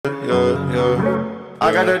Yeah.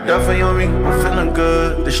 I got that Duffy on me, I'm feeling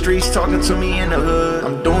good. The streets talking to me in the hood.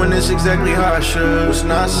 I'm doing this exactly how I should. What's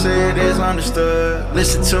not said is understood.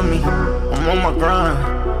 Listen to me, I'm on my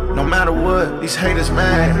grind. No matter what, these haters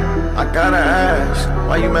mad. I gotta ask,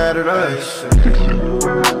 why you mad at us?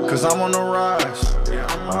 Cause I'm on the rise.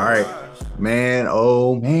 All right, man.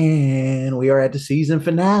 Oh man, we are at the season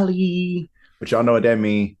finale. But y'all know what that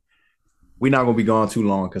means. We're not gonna be gone too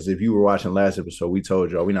long because if you were watching last episode, we told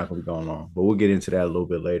y'all we're not gonna be gone long. But we'll get into that a little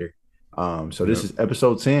bit later. So this Yep. is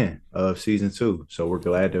episode 10 of season 2. So we're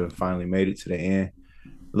glad to have finally made it to the end.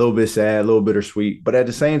 A little bit sad, a little bittersweet, but at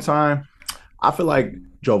the same time, I feel like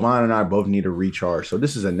Jovan and I both need a recharge. So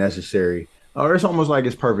this is a necessary, or it's almost like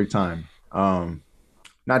it's perfect time.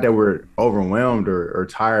 Not that we're overwhelmed or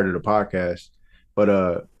tired of the podcast,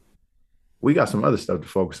 but we got some other stuff to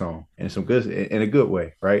focus on and some good in a good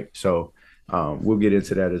way, right? So we'll get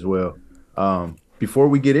into that as well. Before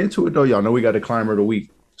we get into it though, y'all know we got a climber of the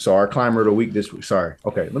week. So our climber of the week this week. Sorry,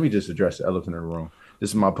 okay, let me just address the elephant in the room. This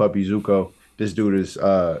is my puppy Zuko. This dude is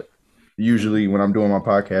usually when I'm doing my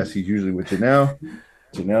podcast, he's usually with Janelle.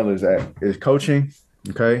 Janelle is coaching,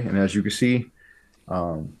 okay, and as you can see,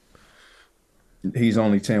 um, he's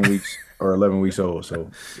only 10 weeks or 11 weeks old, so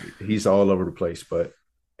he's all over the place, but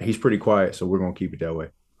he's pretty quiet, so we're gonna keep it that way.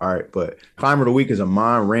 All right, but climber of the week is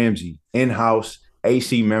Amon Ramsey, in-house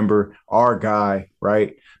AC member, our guy,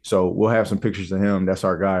 right? So we'll have some pictures of him. That's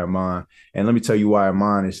our guy, Amon. And let me tell you why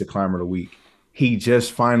Amon is the climber of the week. He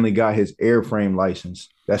just finally got his airframe license.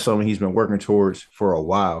 That's something he's been working towards for a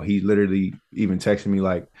while. He literally even texted me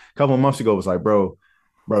like a couple of months ago, was like, bro,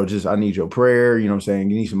 just I need your prayer. You know what I'm saying?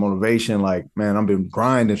 You need some motivation. Like, man, I've been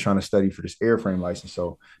grinding trying to study for this airframe license.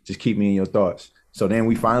 So just keep me in your thoughts. So then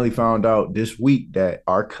we finally found out this week that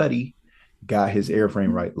our Cuddy got his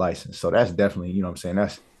airframe right license. So that's definitely, you know what I'm saying?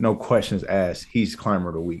 That's no questions asked. He's climber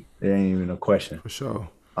of the week. There ain't even a question. For sure.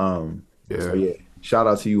 Um, so Yeah, yeah, shout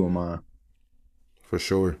out to you, Amon. for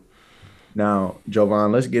sure. Now,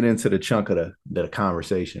 Jovan, let's get into the chunk of the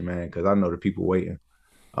conversation, man, because I know the people waiting.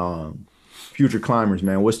 Um, Future climbers,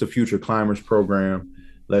 man. What's the future climbers program?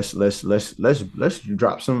 Let's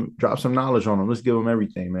drop some knowledge on them. Let's give them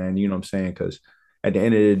everything, man. You know what I'm saying? Because at the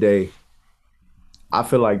end of the day, I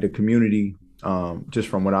feel like the community, just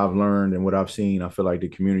from what I've learned and what I've seen, I feel like the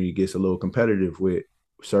community gets a little competitive with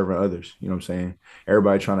serving others. You know what I'm saying?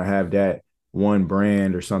 Everybody trying to have that one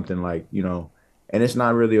brand or something like, and it's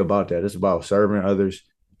not really about that. It's about serving others,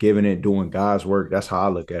 giving it, doing God's work. That's how I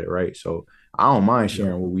look at it, right? So I don't mind Yep.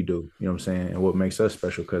 sharing what we do, you know what I'm saying, and what makes us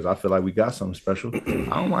special because I feel like we got something special. I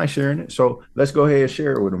don't mind sharing it. So let's go ahead and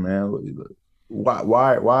share it with them, man.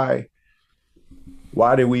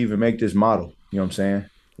 Why did we even make this model? You know what I'm saying?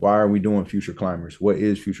 Why are we doing future climbers? What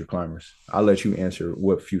is future climbers? I'll let you answer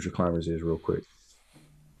what future climbers is real quick.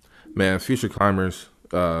 Man, Future Climbers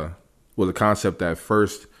was a concept that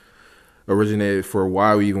first originated for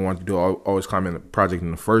why we even wanted to do Always Climbing project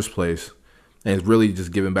in the first place. And it's really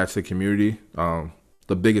just giving back to the community.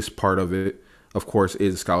 The biggest part of it, of course,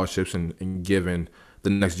 is scholarships and giving the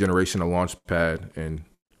next generation a launch pad and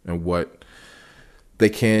what they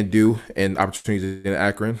can do and opportunities in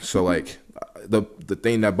Akron. So like the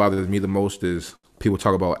thing that bothers me the most is people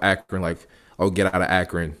talk about Akron like, oh, get out of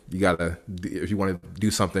Akron. You gotta, if you want to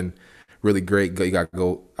do something really great, you gotta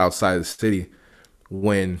go outside of the city.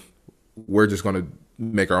 When we're just gonna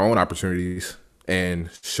make our own opportunities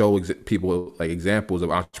and show people like examples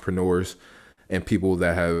of entrepreneurs and people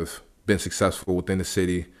that have been successful within the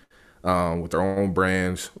city, with their own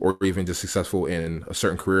brands or even just successful in a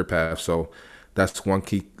certain career path. So that's one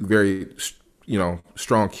key, very,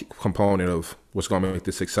 strong key component of what's going to make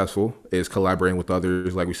this successful is collaborating with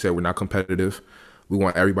others. Like we said, we're not competitive. We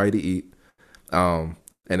want everybody to eat. And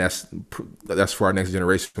that's for our next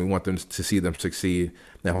generation. We want them to see them succeed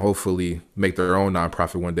and hopefully make their own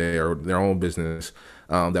nonprofit one day or their own business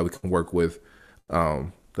that we can work with,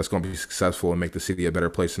 that's going to be successful and make the city a better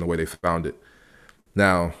place in the way they found it.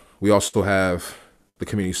 Now, we also have the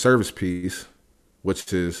community service piece,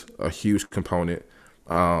 which is a huge component.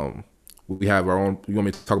 We have our own. You want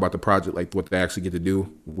me to talk about the project, like what they actually get to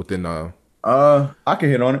do within? I can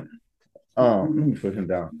hit on it. Let me put him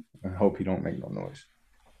down. I hope he don't make no noise.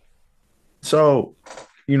 So,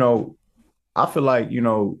 you know, I feel like,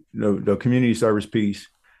 the community service piece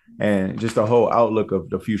and just the whole outlook of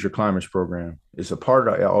the Future Climbers program is a part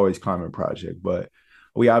of the Always Climbing project. But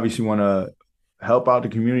we obviously want to help out the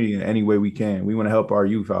community in any way we can. We want to help our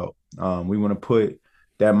youth out. We want to put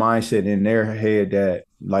that mindset in their head that,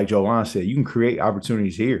 like Joanne said, you can create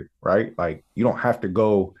opportunities here, right? Like you don't have to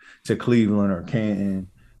go to Cleveland or Canton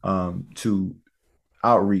to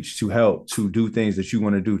outreach, to help, to do things that you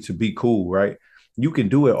want to do, to be cool, right? You can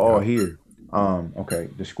do it all Yep. here. Okay,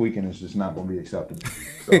 the squeaking is just not going to be acceptable.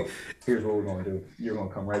 So here's what we're going to do. You're going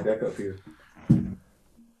to come right back up here.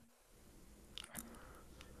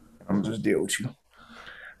 I'm just deal with you.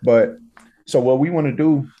 But so what we want to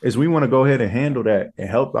do is we want to go ahead and handle that and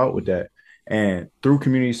help out with that. And through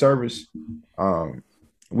community service,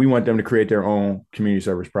 we want them to create their own community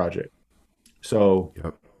service project. So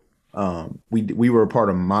Yep. we were a part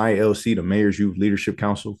of my LC, the Mayor's Youth Leadership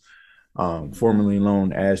Council, formerly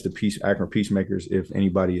known as the Akron Peacemakers. If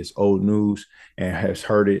anybody is old news and has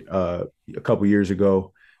heard it a couple years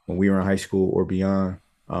ago when we were in high school or beyond,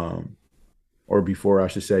 or before, I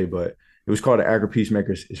should say, but it was called the Akron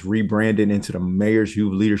Peacemakers. It's rebranded into the Mayor's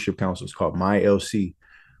Youth Leadership Council. It's called My LC.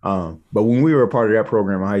 But when we were a part of that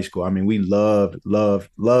program in high school, I mean, we loved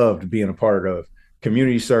being a part of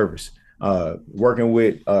community service, working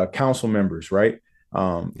with council members, right,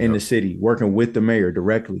 in the city, working with the mayor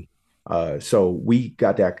directly. So we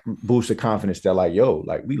got that boost of confidence that like, yo,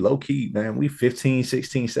 like we low key, man, we 15,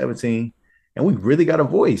 16, 17, and we really got a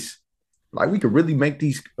voice. Like we could really make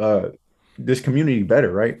this community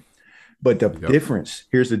better, right? But the difference,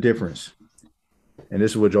 here's the difference. And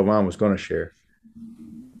this is what Jovahn was going to share.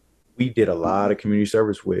 We did a lot of community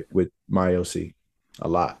service with my LC, a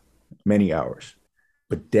lot, many hours.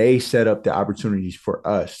 But they set up the opportunities for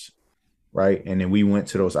us, right? And then we went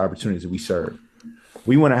to those opportunities that we served.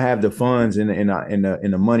 We want to have the funds and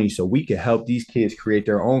the money so we can help these kids create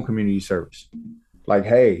their own community service. Like,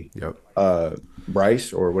 hey,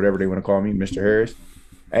 Bryce, or whatever they want to call me, Mr. Harris.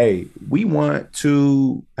 Hey, we want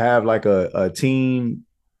to have like a team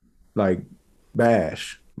like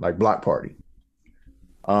bash, like block party.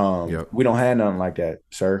 We don't have nothing like that,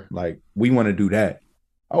 sir. Like we want to do that.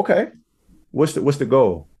 Okay. What's the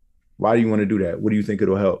goal? Why do you want to do that? What do you think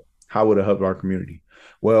it'll help? How would it help our community?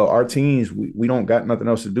 Well, our teens, we don't got nothing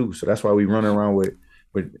else to do. So that's why we run around with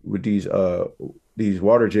these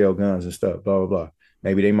water jail guns and stuff, blah, blah, blah.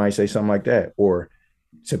 Maybe they might say something like that. Or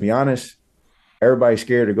to be honest, everybody's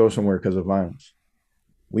scared to go somewhere because of violence.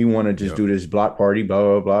 We want to just do this block party, blah,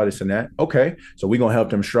 blah, blah, this and that. Okay. So we're going to help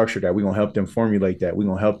them structure that. We're going to help them formulate that. We're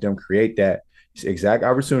going to help them create that exact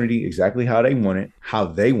opportunity, exactly how they want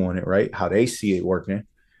it, right? How they see it working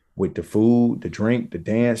with the food, the drink, the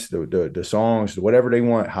dance, the songs, whatever they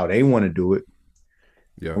want, how they want to do it.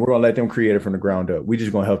 Yeah. And we're going to let them create it from the ground up. We're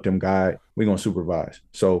just going to help them guide. We're going to supervise.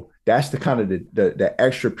 So that's the kind of the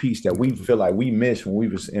extra piece that we feel like we missed when we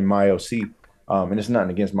was in my LC. And it's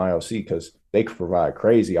nothing against my LC because they could provide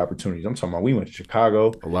crazy opportunities. I'm talking about we went to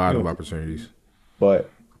Chicago. A lot of opportunities. But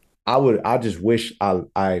I just wish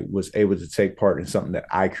I was able to take part in something that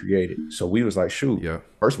I created. So we was like, shoot,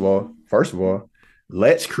 first of all,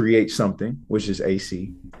 let's create something, which is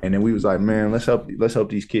AC. And then we was like, man, let's help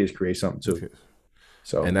these kids create something too.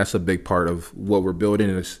 So, and that's a big part of what we're building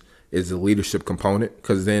is the leadership component.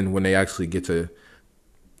 Because then when they actually get to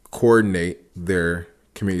coordinate their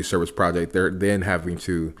community service project, they're then having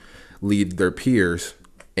to lead their peers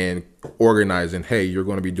and organizing, hey, you're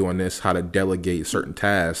going to be doing this, how to delegate certain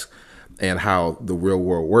tasks and how the real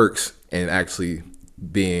world works, and actually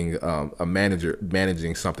being a manager,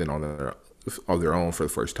 managing something on their own for the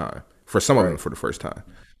first time, for some of them for the first time.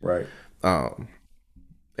 Right.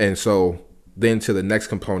 And so then to the next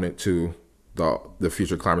component to the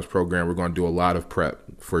Future Climbers program, we're going to do a lot of prep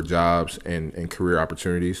for jobs and career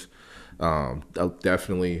opportunities.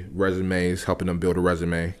 Definitely resumes, helping them build a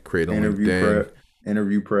resume, create a LinkedIn.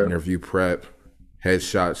 Interview prep,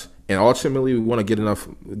 headshots, and ultimately we want to get enough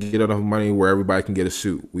money where everybody can get a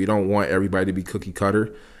suit. We don't want everybody to be cookie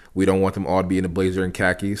cutter. We don't want them all to be in a blazer and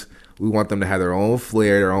khakis. We want them to have their own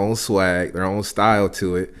flair, their own swag, their own style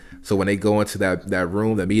to it. So when they go into that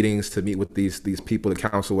room, the meetings to meet with these people, the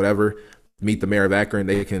council, whatever, meet the mayor of Akron,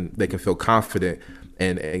 they can feel confident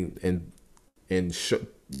and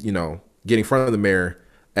get in front of the mayor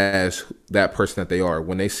as that person that they are.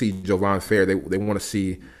 When they see Jovahn Fair, they want to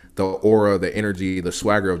see the aura, the energy, the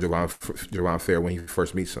swagger of Jovahn Fair when he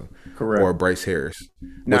first meets him. Correct. Or Bryce Harris.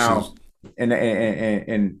 Now,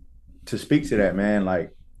 and to speak to that, man,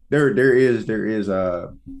 like there is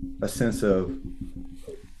a sense of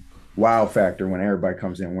wow factor when everybody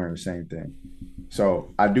comes in wearing the same thing.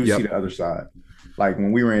 So I do see the other side. Like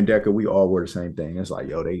when we were in DECA, we all wore the same thing. It's like,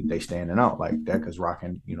 yo, they standing out. Like DECA's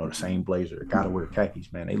rocking, the same blazer. Gotta wear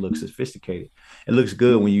khakis, man. They look sophisticated. It looks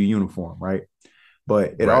good when you uniform, right?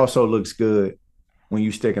 But it also looks good when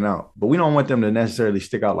you sticking out. But we don't want them to necessarily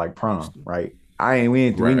stick out like prom, right? We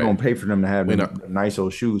ain't gonna pay for them to have nice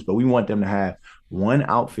old shoes, but we want them to have one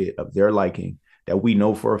outfit of their liking that we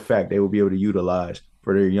know for a fact they will be able to utilize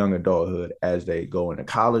for their young adulthood as they go into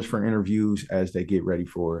college for interviews, as they get ready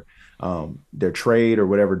for their trade or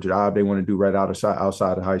whatever job they want to do right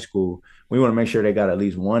outside of high school. We want to make sure they got at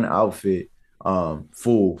least one outfit,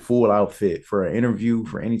 full outfit for an interview,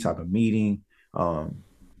 for any type of meeting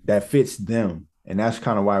that fits them. And that's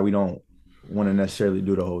kind of why we don't want to necessarily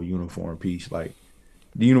do the whole uniform piece. Like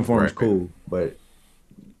the uniform is cool, but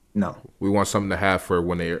no. We want something to have for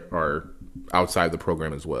when they are outside the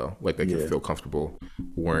program as well. Like they can feel comfortable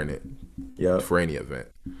wearing it for any event.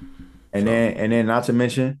 And then not to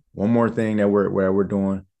mention one more thing that we're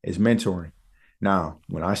doing is mentoring. Now,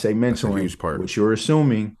 when I say mentoring, what you're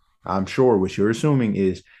assuming, I'm sure what you're assuming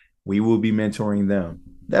is we will be mentoring them.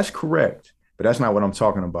 That's correct, but that's not what I'm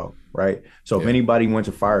talking about, right? So if anybody went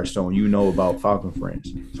to Firestone, you know about Falcon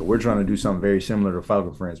Friends. So we're trying to do something very similar to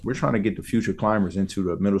Falcon Friends. We're trying to get the future climbers into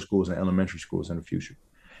the middle schools and elementary schools in the future.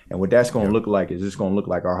 And what that's going to look like is it's going to look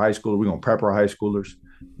like our high school. We're going to prep our high schoolers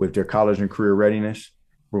with their college and career readiness.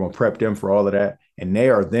 We're going to prep them for all of that. And they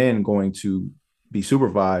are then going to be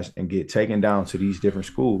supervised and get taken down to these different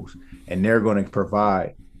schools. And they're going to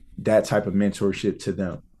provide that type of mentorship to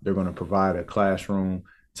them. They're going to provide a classroom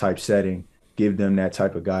type setting, give them that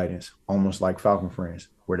type of guidance, almost like Falcon Friends,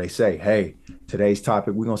 where they say, hey, today's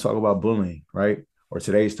topic, we're going to talk about bullying, right? Or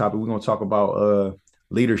today's topic, we're going to talk about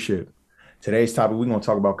leadership. Today's topic, we're going to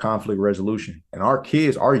talk about conflict resolution. And our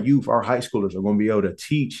kids, our youth, our high schoolers are going to be able to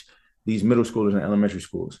teach these middle schoolers and elementary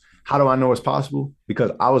schools. How do I know it's possible? Because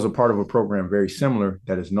I was a part of a program very similar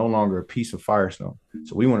that is no longer a piece of Firestone.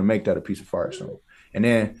 So we want to make that a piece of Firestone. And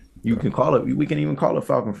then you can call it, we can even call it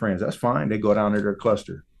Falcon Friends. That's fine. They go down to their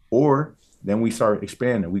cluster. Or then we start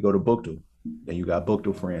expanding. We go to Bookdale. Then you got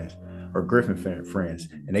Bookdale Friends or Griffin Friends.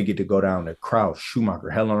 And they get to go down to Krause, Schumacher,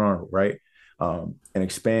 Helen Arnold, right? And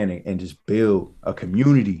expanding and just build a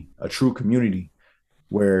community, a true community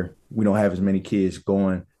where we don't have as many kids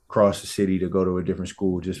going across the city to go to a different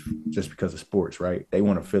school just because of sports, right? They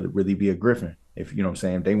want to feel it really be a Griffin. If you know what I'm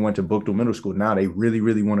saying, if they went to Bookdale Middle School, now they really,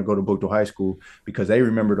 really want to go to Bookdale High School because they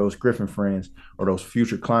remember those Griffin friends or those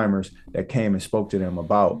future climbers that came and spoke to them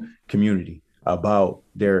about community, about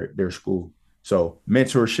their school. So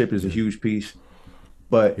mentorship is a huge piece.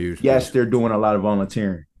 But yes, they're doing a lot of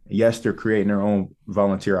volunteering. Yes, they're creating their own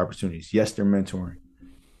volunteer opportunities. Yes, they're mentoring.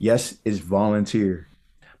 Yes, it's volunteer.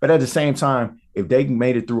 But at the same time, if they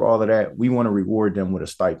made it through all of that, we want to reward them with a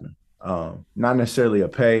stipend. Not necessarily a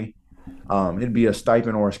pay. It'd be a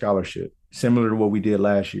stipend or a scholarship, similar to what we did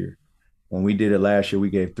last year. When we did it last year, we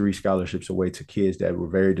gave 3 scholarships away to kids that were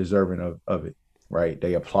very deserving of it, right?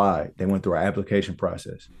 They applied. They went through our application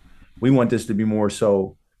process. We want this to be more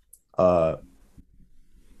so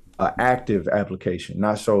an active application,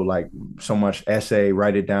 not so much essay,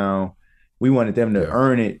 write it down. We wanted them to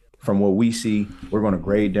earn it. From what we see, we're going to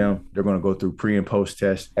grade them. They're going to go through pre and post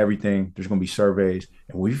tests, everything. There's going to be surveys.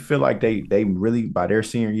 And we feel like they really, by their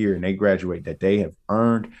senior year and they graduate, that they have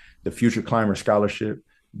earned the Future Climber Scholarship.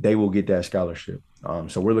 They will get that scholarship.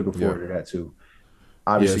 So we're looking forward to that too.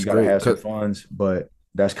 Obviously, got to have some funds, but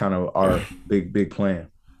that's kind of our big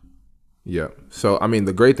plan. Yeah. So, I mean,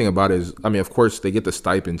 the great thing about it is, I mean, of course, they get the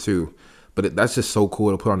stipend too, but that's just so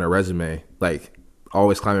cool to put on their resume. Like,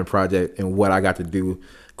 Always Climbing Project and what I got to do,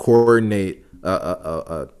 coordinate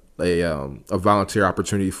a volunteer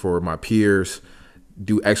opportunity for my peers,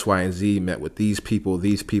 do X, Y, and Z, met with these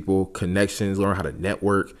people, connections, learn how to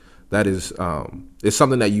network. That is, it's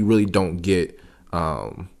something that you really don't get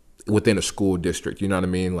within a school district. You know what I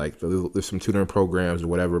mean? Like there's some tutoring programs or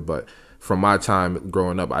whatever, but from my time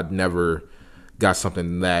growing up, I'd never got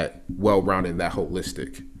something that well-rounded, that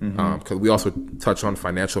holistic. Because we also touch on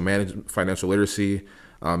financial literacy,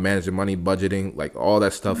 managing money, budgeting, like all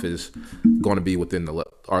that stuff is going to be within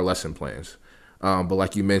our lesson plans. But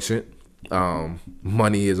like you mentioned,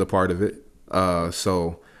 money is a part of it.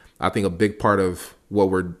 So I think a big part of what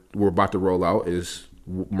we're about to roll out is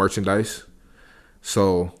merchandise.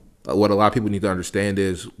 So what a lot of people need to understand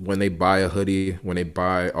is when they buy a hoodie, when they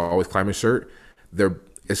buy a Always Climbing shirt,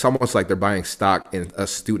 it's almost like they're buying stock in a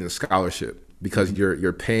student scholarship because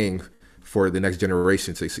you're paying for the next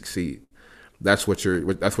generation to succeed. That's what you're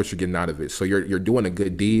getting out of it. So you're doing a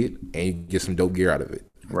good deed and you get some dope gear out of it.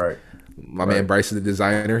 Right. My man Bryce is the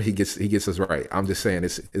designer. He gets us right. I'm just saying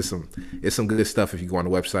it's some good stuff if you go on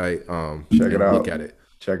the website. Check it out. Look at it.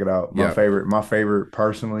 Check it out. My favorite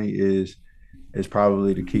personally is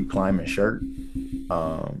probably the Keep Climbing shirt.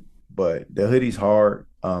 But the hoodie's hard.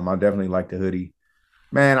 I definitely like the hoodie.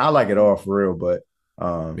 Man, I like it all for real, but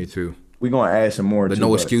me too. We're gonna add some more.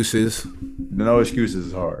 No excuses. The no excuses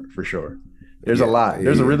is hard for sure. There's a lot.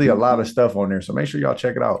 There's really a lot of stuff on there, so make sure y'all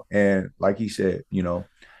check it out. And like he said,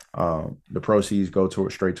 The proceeds go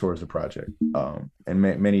straight towards the project, and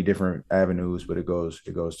many different avenues, but it goes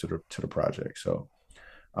to the project. So,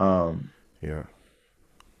 um, Yeah.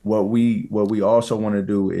 what we also want to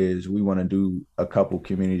do is we want to do a couple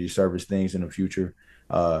community service things in the future.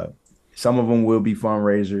 Uh, some of them will be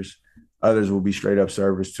fundraisers, others will be straight up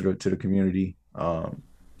service to the community.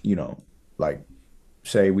 You know, like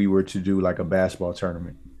say we were to do like a basketball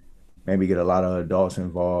tournament, maybe get a lot of adults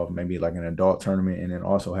involved, maybe like an adult tournament, and then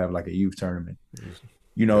also have like a youth tournament.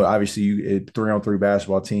 Yeah. Obviously, 3-on-3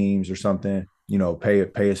 basketball teams or something.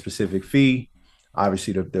 Pay a specific fee.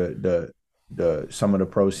 Obviously, the some of the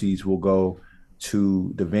proceeds will go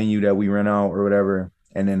to the venue that we rent out or whatever,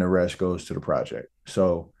 and then the rest goes to the project.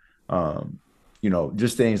 So, um,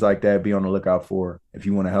 just things like that. Be on the lookout for if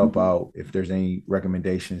you want to help out. If there's any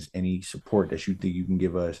recommendations, any support that you think you can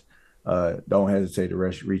give us, don't hesitate to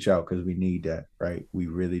reach out because we need that. Right, we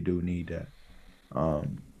really do need that.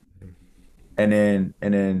 Um, and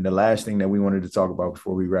then the last thing that we wanted to talk about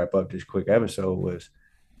before we wrap up this quick episode was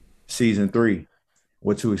season 3,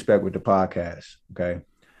 what to expect with the podcast. Okay.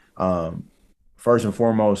 Um, First and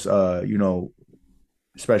foremost,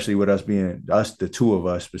 especially with us, the two of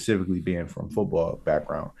us specifically being from football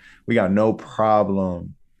background, we got no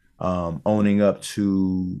problem owning up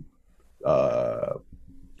to uh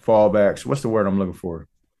fallbacks. What's the word I'm looking for?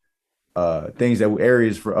 Things that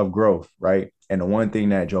areas of growth, right? And the one thing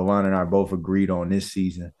that Jovahn and I both agreed on this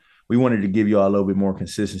season, we wanted to give y'all a little bit more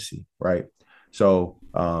consistency, right? So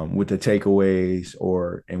with the takeaways,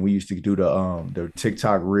 and we used to do the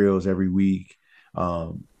TikTok reels every week.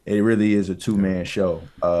 It really is a two-man show.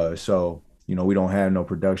 So we don't have no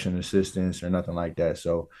production assistants or nothing like that.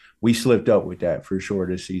 So we slipped up with that for sure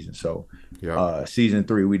this season. So Yeah. season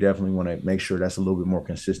 3, we definitely want to make sure that's a little bit more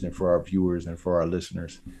consistent for our viewers and for our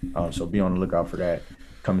listeners. So be on the lookout for that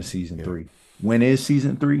coming season 3. When is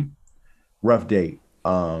season 3? Rough date.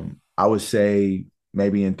 I would say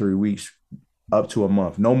maybe in 3 weeks, up to a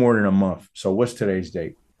month, no more than a month. So what's today's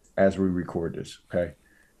date as we record this? Okay.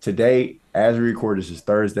 Today, as we record this, is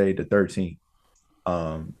Thursday the 13th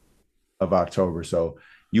of October. So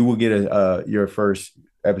you will get your first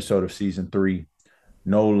episode of season 3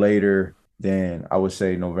 no later than I would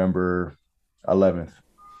say November 11th,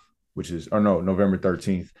 November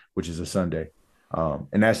 13th, which is a Sunday.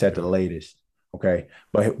 And that's at the latest. Okay.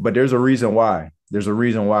 But there's a reason why. There's a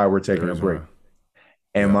reason why we're taking a break.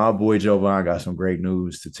 And my boy Jovahn got some great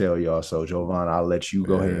news to tell y'all. So Jovahn, I'll let you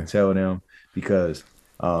go ahead and tell them because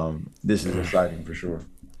this is exciting for sure.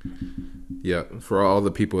 Yeah, for all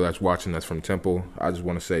the people that's watching us from Temple, I just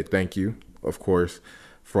want to say thank you, of course,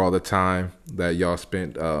 for all the time that y'all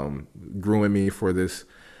spent grooming me for this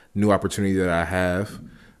new opportunity that I have.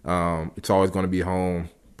 It's always going to be home,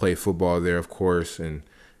 play football there, of course, and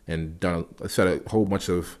set a whole bunch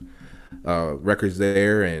of records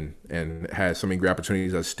there and had so many great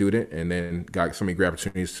opportunities as a student, and then got so many great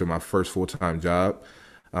opportunities to my first full-time job,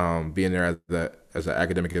 being there as an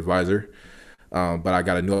academic advisor. But I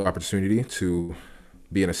got a new opportunity to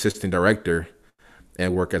be an assistant director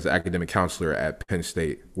and work as an academic counselor at Penn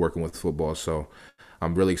State, working with football. So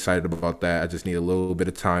I'm really excited about that. I just need a little bit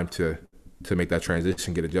of time to make that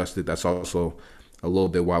transition, get adjusted. That's also a little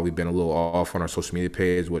bit why we've been a little off on our social media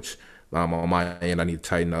page, which on my end I need to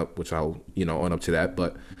tighten up, which I'll own up to that.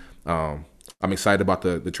 But I'm excited about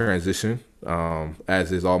the transition,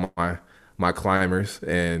 as is all my climbers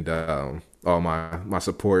and all my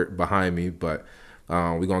support behind me. But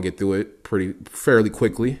we're gonna get through it fairly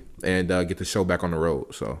quickly and get the show back on the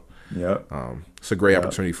road. So it's a great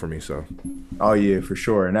opportunity for me. So oh yeah, for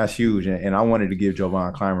sure, and that's huge. And I wanted to give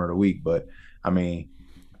Jovahn Climber of the Week, but I mean,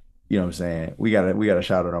 you know what I'm saying, we gotta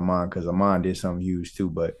shout out Amon because Amon did something huge too.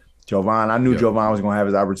 But Jovahn, I knew Jovahn was gonna have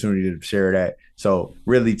his opportunity to share that. So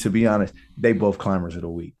really, to be honest, they both Climbers of the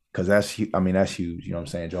Week because that's huge. You know what I'm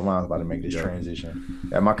saying? Jovan's about to make this transition.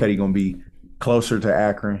 That my cutty gonna be closer to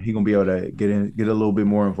Akron. He gonna be able to get a little bit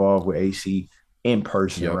more involved with AC in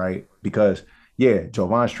person, right? Because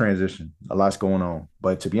Jovan's transition, a lot's going on.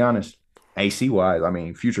 But to be honest, AC wise,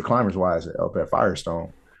 future climbers wise, up at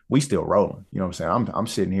Firestone, we still rolling. You know what I'm saying? I'm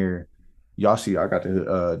sitting here. Y'all see, I got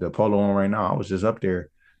the polo on right now. I was just up there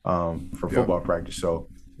for football practice, so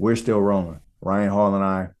we're still rolling. Ryan Hall and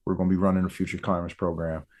I, we're gonna be running the Future Climbers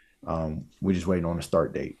program. We're just waiting on the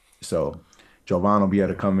start date. So Jovahn will be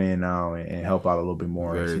able to come in now and help out a little bit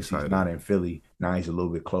more. Since he's not in Philly, now he's a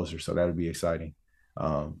little bit closer, so that'll be exciting.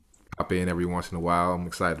 Pop in every once in a while. I'm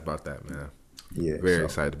excited about that, man. Yeah, very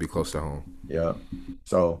excited to be close to home. Yeah.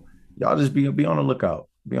 So y'all just be on the lookout.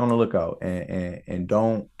 Be on the lookout and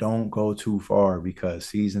don't go too far because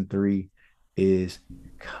season 3 is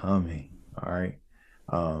coming. All right.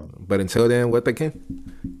 But until then, what they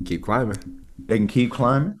can keep climbing. They can keep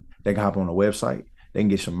climbing. They can hop on the website. They can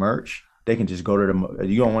get some merch. They can just go to the.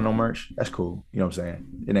 You don't want no merch? That's cool. You know what I'm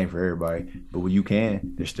saying? It ain't for everybody, but when you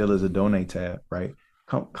can, there still is a donate tab, right?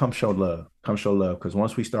 Come show love. Come show love. Because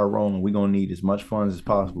once we start rolling, we're gonna need as much funds as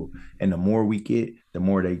possible. And the more we get, the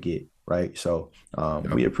more they get, right? So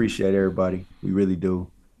we appreciate everybody. We really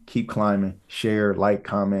do. Keep climbing, share, like,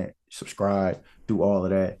 comment, subscribe, do all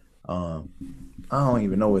of that. I don't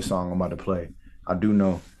even know what song I'm about to play. I do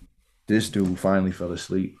know this dude finally fell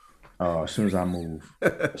asleep. As soon as I move,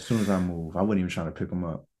 I wasn't even trying to pick him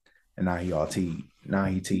up. And now he all teed. Now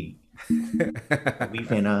he teed. We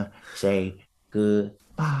finna say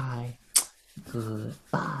goodbye.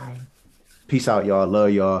 Goodbye. Peace out, y'all. Love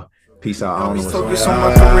y'all. Peace out. I don't know what's Focus on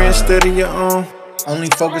my career instead of your own. Only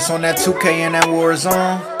focus on that 2K and that war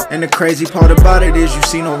zone. And the crazy part about it is you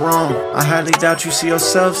see no wrong. I highly doubt you see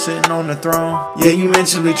yourself sitting on the throne. Yeah, you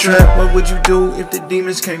mentally trapped. What would you do if the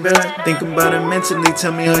demons came back? Think about it mentally,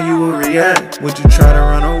 tell me how you would react. Would you try to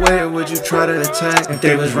run away or would you try to attack? If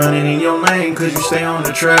they was running in your lane, could you stay on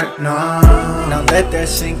the track? Nah, now let that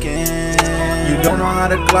sink in. You don't know how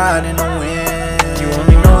to glide in the wind. You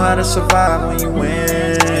only know how to survive when you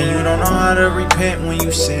win. And you don't know how to repent when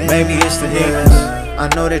you sin. Maybe it's the demons. I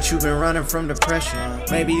know that you've been running from depression.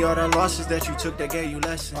 Maybe all the losses that you took that gave you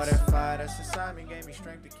lessons. All that fire that's inside me gave me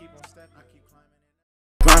strength to keep on stepping. I keep climbing.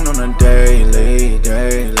 Grind on a daily.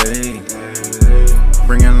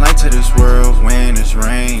 Bringing light to this world when it's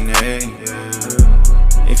raining.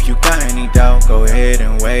 If you got any doubt, go ahead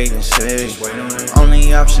and wait and see.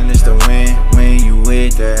 Only option is to win when you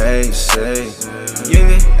with the AC.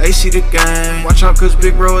 Yeah, AC the game. Watch out, cause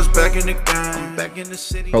Big Bro is back in the game. Back in the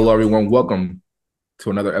city. Hello, everyone. Welcome to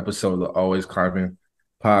another episode of the Always Climbing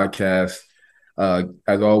podcast.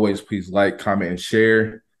 As always, please like, comment, and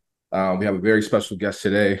share. We have a very special guest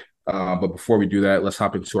today. But before we do that, let's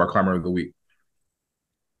hop into our climber of the week.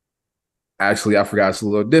 Actually, I forgot it's a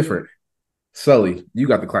little different. Sully, you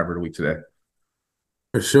got the climber of the week today.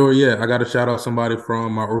 For sure, yeah. I got to shout out somebody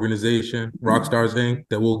from my organization, Rockstars Inc.,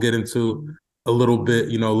 that we'll get into a little bit,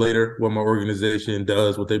 later, what my organization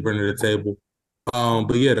does, what they bring to the table.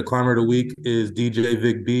 But yeah, the climber of the week is DJ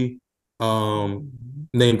Vic B.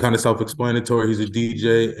 Name kind of self-explanatory. He's a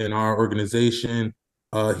DJ in our organization.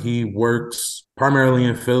 He works primarily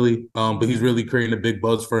in Philly, but he's really creating a big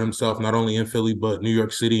buzz for himself, not only in Philly, but New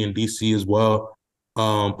York City and DC as well,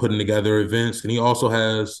 putting together events. And he also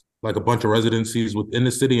has like a bunch of residencies within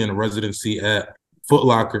the city and a residency at Foot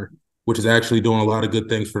Locker, which is actually doing a lot of good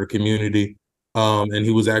things for the community. And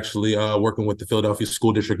he was actually working with the Philadelphia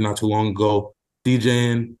School District not too long ago,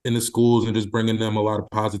 DJing in the schools and just bringing them a lot of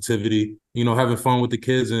positivity, having fun with the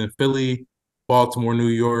kids in Philly, Baltimore, New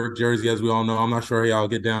York, Jersey, as we all know. I'm not sure how y'all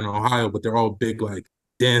get down in Ohio, but they're all big, like,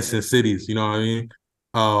 dancing cities, you know what I mean?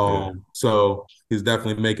 So he's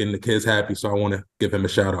definitely making the kids happy, so I want to give him a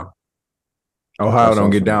shout-out. Ohio don't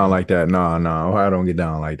get down like that. No, Ohio don't get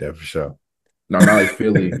down like that for sure. No, not like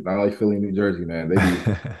Philly. Not like Philly, New Jersey, man. They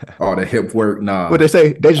do all the hip work. Nah. What they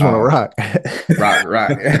say? They just want to rock.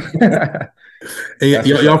 Rock. Hey,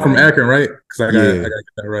 y'all from Akron, right? Because I got to get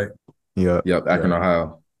that right. Yep, Akron,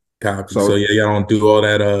 Ohio. Copy. So yeah, y'all don't do all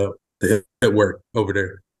that the hip work over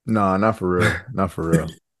there. Nah, not for real. Not for real.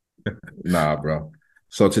 Nah, bro.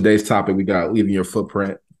 So today's topic, we got leaving your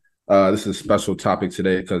footprint. This is a special topic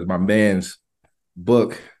today because my man's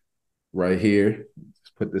book right here.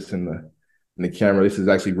 Let's put this in the camera. This is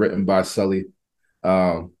actually written by Sully.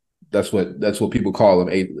 That's what people call him.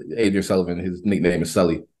 Adrian Sullivan. His nickname is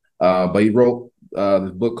Sully. But he wrote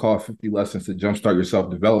this book called 50 Lessons to Jumpstart Your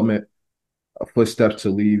Self-Development, Footsteps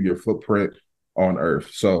to Leave Your Footprint on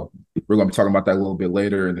Earth. So we're going to be talking about that a little bit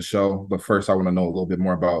later in the show. But first, I want to know a little bit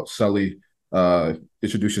more about Sully.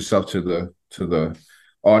 Introduce yourself to the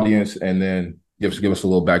audience, and then give us a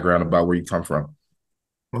little background about where you come from.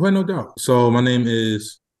 Okay, no doubt. So my name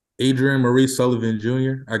is Adrian Maurice Sullivan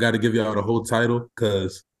Jr. I got to give y'all the whole title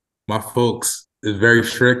because my folks is very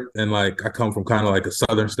strict, and like I come from kind of like a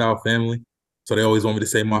Southern style family, so they always want me to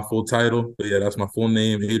say my full title. But yeah, that's my full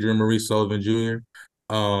name, Adrian Maurice Sullivan Jr.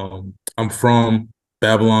 I'm from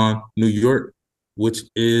Babylon, New York, which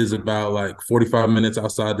is about like 45 minutes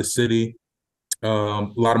outside the city. A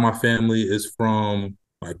lot of my family is from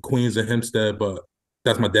like Queens and Hempstead, but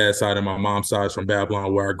that's my dad's side, and my mom's side is from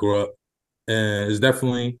Babylon, where I grew up. And it's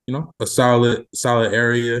definitely, a solid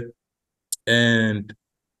area. And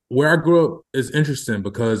where I grew up is interesting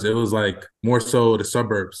because it was like more so the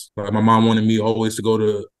suburbs. Like my mom wanted me always to go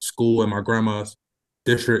to school in my grandma's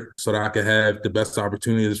district so that I could have the best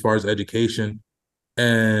opportunity as far as education.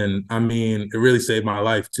 And I mean, it really saved my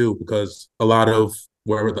life too, because a lot of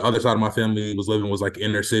where the other side of my family was living was like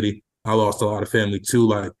inner city. I lost a lot of family to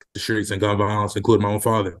like the streets and gun violence, including my own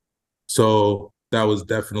father. So that was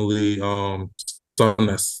definitely something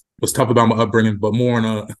that was tough about my upbringing, but more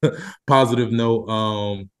on a positive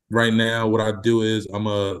note. Right now, what I do is I'm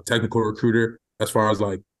a technical recruiter as far as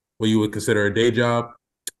like what you would consider a day job.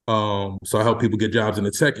 So I help people get jobs in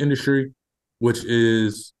the tech industry, which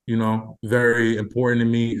is, very important to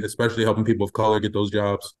me, especially helping people of color get those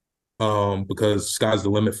jobs, because sky's the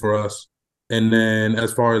limit for us. And then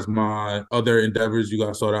as far as my other endeavors, you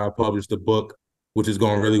guys saw that I published a book, which is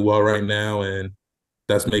going really well right now. And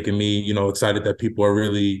that's making me, excited that people are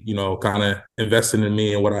really, kind of investing in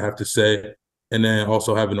me and what I have to say. And then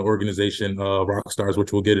also having an organization, Rockstars,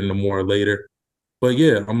 which we'll get into more later. But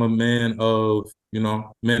yeah, I'm a man of,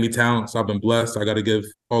 many talents. I've been blessed. I got to give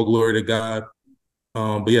all glory to God.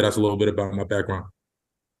 But yeah, that's a little bit about my background.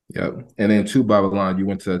 Yep. And then two, Babylon, you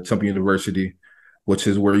went to Temple University, which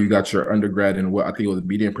is where you got your undergrad in what I think it was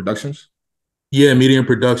media and productions. Yeah, media and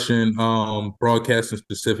production, broadcasting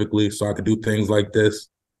specifically, so I could do things like this,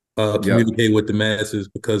 communicate with the masses,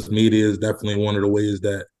 because media is definitely one of the ways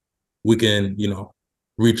that we can,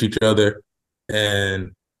 reach each other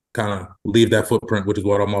and kind of leave that footprint, which is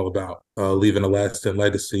what I'm all about, leaving a lasting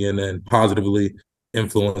legacy and then positively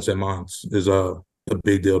influencing minds is a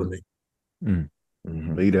big deal to me.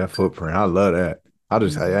 Leave that footprint. I love that. I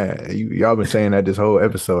just, y'all been saying that this whole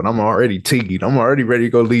episode. I'm already teed. I'm already ready to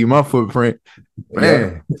go leave my footprint.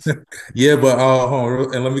 Man. Yeah, but hold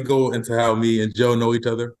on, and let me go into how me and Joe know each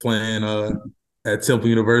other playing at Temple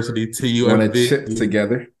University, TUFB. Won a chip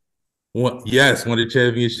together. Won a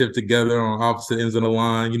championship together on opposite ends of the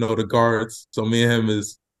line, the guards. So me and him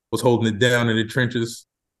was holding it down in the trenches.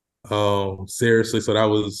 Seriously, so that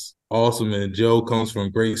was awesome. And Joe comes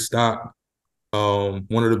from great stock.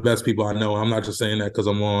 One of the best people I know. I'm not just saying that because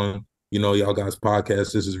I'm on, y'all guys'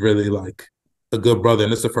 podcast. This is really like a good brother.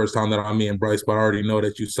 And it's the first time that I'm meeting Bryce, but I already know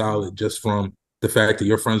that you solid just from the fact that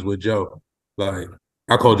you're friends with Joe. Like,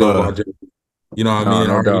 I call Joe by Joe. You know what I mean?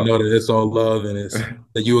 I already know that it's all love and it's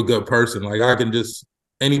that you a good person. Like, I can just,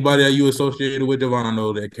 anybody that you associated with Jovahn, I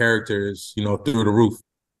know their character is, through the roof.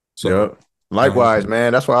 So, yep. Likewise,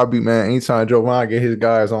 man. That's why I be, man. Anytime Jovahn get his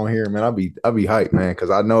guys on here, man, I be hyped, man, because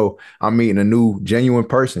I know I'm meeting a new, genuine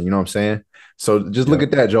person. You know what I'm saying? So just look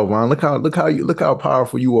at that, Jovahn. Look how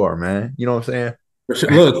powerful you are, man. You know what I'm saying?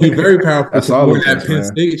 Look, he's very powerful. That's all wearing that Penn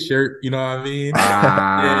State shirt. You know what I mean?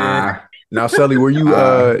 Now, Sully, were you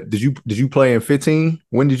did you play in 15?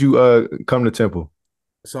 When did you come to Temple?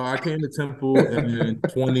 So I came to Temple in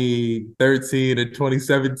 2013 and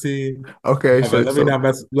 2017. Okay, so let me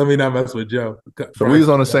not mess with Joe. So we was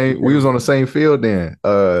on the same field then,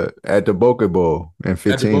 at the Boca Bowl in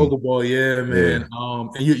 15. At the Boca Bowl, yeah, man. Yeah.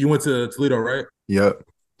 And you went to Toledo, right? Yep.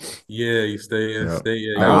 Yeah, you stay in state.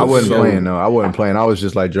 Yeah, I wasn't playing. No, I wasn't playing. I was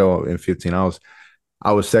just like Joe in 15.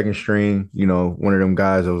 I was second string, one of them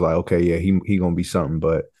guys that was like, okay, yeah, he gonna be something,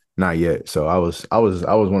 but not yet. So I was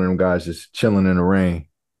one of them guys just chilling in the rain.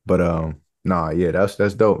 But yeah,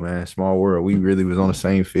 that's dope, man. Small world. We really was on the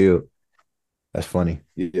same field. That's funny.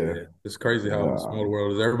 Yeah. It's crazy how small the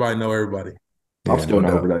world is. Everybody know everybody. I'm still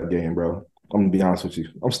not over that game, bro. I'm gonna be honest with you.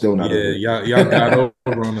 I'm still not over it. Y'all got over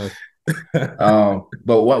on us.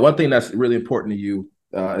 But one thing that's really important to you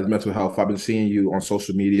is mental health. I've been seeing you on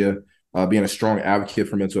social media, being a strong advocate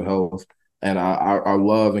for mental health, and I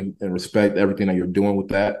love and respect everything that you're doing with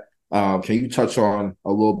that. Can you touch on a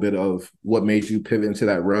little bit of what made you pivot into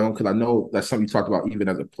that realm? Because I know that's something you talked about even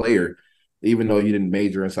as a player, even though you didn't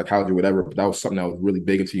major in psychology or whatever, but that was something that was really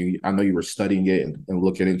big into you. I know you were studying it and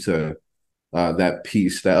looking into that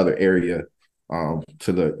piece, that other area, to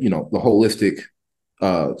the, the holistic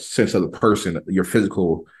sense of the person, your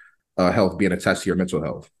physical health being attached to your mental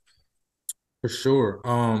health. For sure.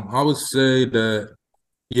 I would say that,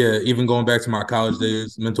 even going back to my college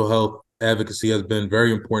days, mental health advocacy has been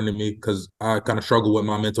very important to me because I kind of struggle with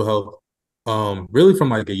my mental health really from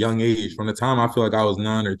like a young age. From the time I feel like I was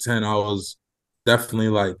 9 or 10, I was definitely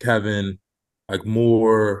like having like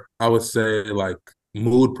more, I would say, like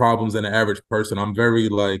mood problems than the average person. I'm very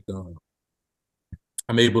like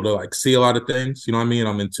I'm able to like see a lot of things, you know what I mean?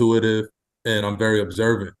 I'm intuitive and I'm very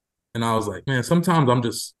observant. And I was like, man, sometimes I'm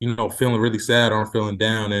just, feeling really sad or I'm feeling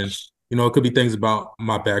down. And it could be things about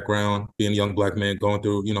my background, being a young Black man going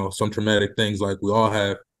through, some traumatic things like we all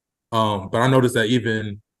have. But I noticed that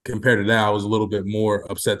even compared to that, I was a little bit more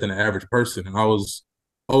upset than the average person. And I was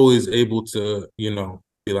always able to, be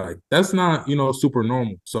like, that's not, super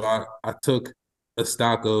normal. So I took a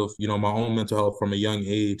stock of, my own mental health from a young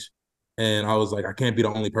age. And I was like, I can't be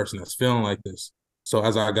the only person that's feeling like this. So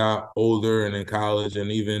as I got older and in college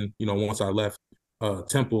and even, once I left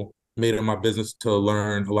Temple, made it my business to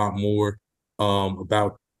learn a lot more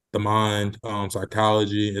about the mind,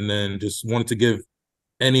 psychology, and then just wanted to give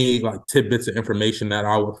any like tidbits of information that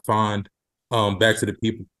I would find back to the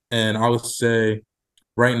people. And I would say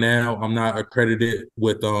right now I'm not accredited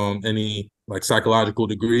with any like psychological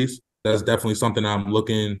degrees. That's definitely something I'm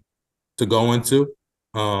looking to go into.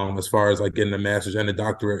 As far as like getting a master's and a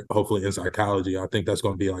doctorate, hopefully in psychology. I think that's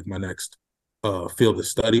going to be like my next field of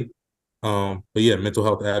study. But yeah, mental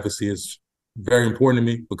health advocacy is very important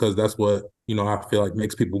to me because that's what, I feel like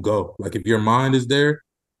makes people go. Like if your mind is there,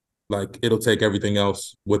 like it'll take everything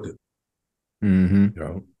else with it. Mm-hmm.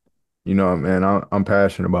 Yeah. You know, man, I'm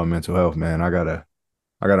passionate about mental health, man.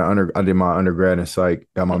 I did my undergrad in psych,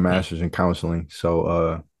 got my master's in counseling.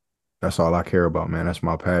 So that's all I care about, man. That's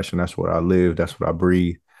my passion. That's what I live. That's what I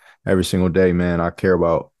breathe every single day, man. I care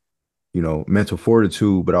about, mental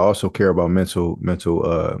fortitude, but I also care about mental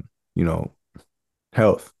you know,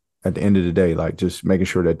 health at the end of the day. Like just making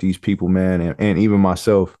sure that these people, man, and even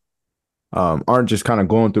myself, aren't just kind of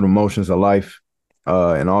going through the motions of life,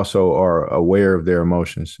 and also are aware of their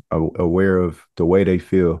emotions, aware of the way they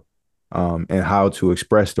feel, and how to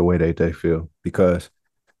express the way that they feel. Because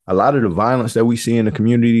a lot of the violence that we see in the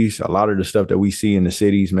communities, a lot of the stuff that we see in the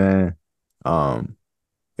cities, man, um,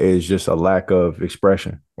 is just a lack of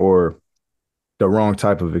expression or the wrong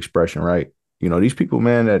type of expression, right? These people,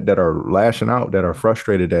 man, that are lashing out, that are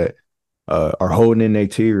frustrated, that are holding in their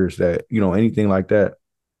tears, that, anything like that.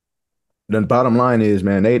 The bottom line is,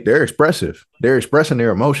 man, they're expressive. They're expressing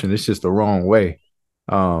their emotion. It's just the wrong way.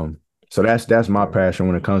 So that's my passion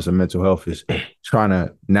when it comes to mental health, is trying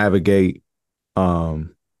to navigate,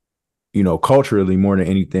 culturally more than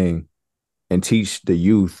anything, and teach the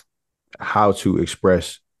youth how to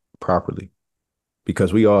express properly,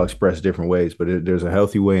 because we all express different ways, but there's a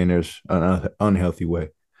healthy way and there's an unhealthy way.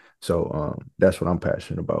 So that's what I'm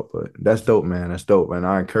passionate about. But that's dope, man. That's dope, man.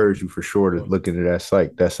 I encourage you for sure to look into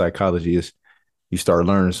that psychology. Is you start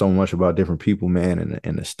learning so much about different people, man,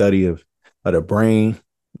 and the study of the brain,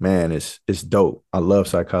 man. It's dope. I love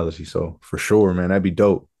psychology, so for sure, man, that'd be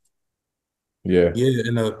dope. Yeah. Yeah,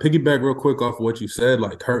 and piggyback real quick off of what you said,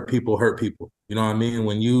 like hurt people hurt people. You know what I mean?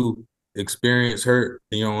 When you experience hurt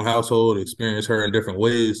in your own household, experience hurt in different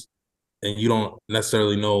ways, and you don't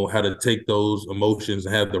necessarily know how to take those emotions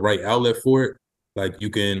and have the right outlet for it, like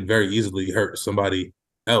you can very easily hurt somebody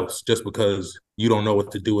else just because you don't know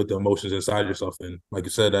what to do with the emotions inside yourself. And like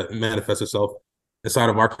you said, that manifests itself inside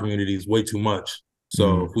of our communities way too much. So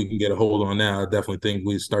Mm. if we can get a hold on that, I definitely think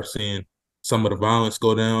we start seeing some of the violence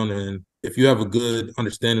go down. And if you have a good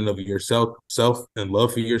understanding of yourself, self and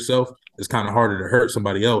love for yourself, it's kind of harder to hurt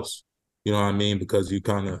somebody else. You know what I mean? Because you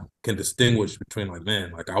kind of can distinguish between like,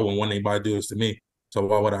 man, like I wouldn't want anybody to do this to me. So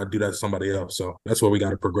why would I do that to somebody else? So that's where we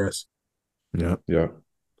got to progress. Yeah. Yeah.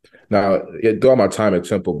 Now, throughout my time at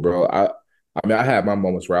Temple, bro, I mean, I had my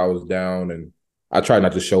moments where I was down and I tried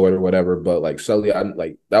not to show it or whatever, but like Sully, I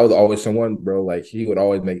like that was always someone, bro. Like he would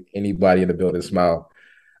always make anybody in the building smile,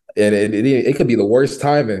 and it could be the worst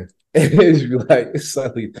timing. It's like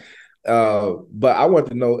Sully. But I want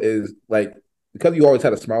to know is like because you always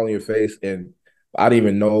had a smile on your face, and I didn't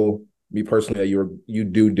even know me personally that you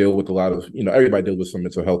do deal with a lot of everybody deals with some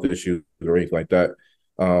mental health issues or anything like that.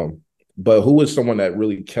 Um, but who was someone that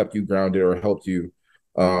really kept you grounded or helped you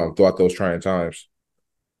throughout those trying times?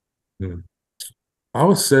 I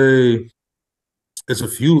would say it's a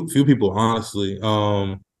few people, honestly.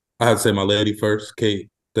 I had to say my lady first, Kate,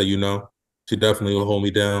 that she definitely will hold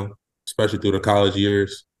me down, especially through the college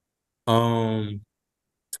years. Um,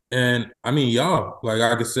 and I mean, y'all, like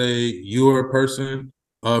I could say you're a person,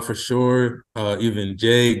 for sure. Even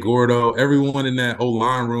Jay, Gordo, everyone in that old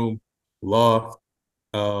line room, Law,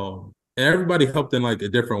 and everybody helped in like a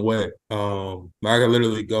different way. I could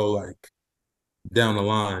literally go like down the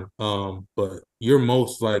line. But you're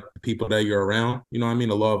most like the people that you're around, you know what I mean?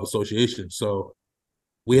 The law of association. So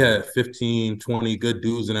we had 15, 20 good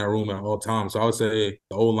dudes in that room at all times. So I would say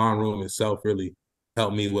the old line room itself really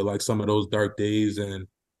helped me with like some of those dark days. And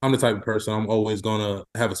I'm the type of person I'm always gonna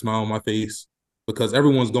have a smile on my face because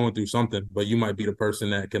everyone's going through something, but you might be the person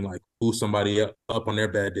that can like boost somebody up on their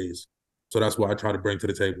bad days. So that's what I try to bring to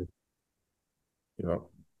the table. Yeah.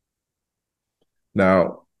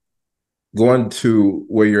 Now, going to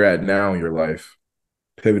where you're at now in your life,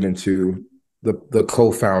 pivoting to the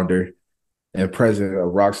co-founder and president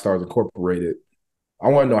of Rockstars Incorporated. I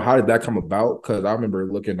want to know, how did that come about? Because I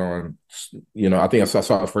remember looking on, I think I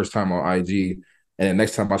saw it the first time on IG, and the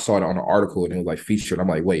next time I saw it on an article and it was like featured. I'm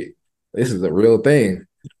like, wait, this is a real thing.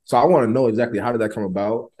 So I want to know exactly how did that come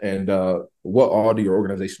about, and what all do your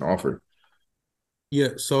organization offer? Yeah,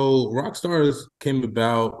 so Rockstars came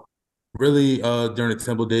about really during the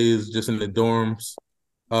Temple days, just in the dorms.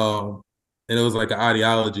 Um, and it was like an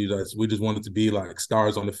ideology that we just wanted to be like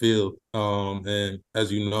stars on the field. And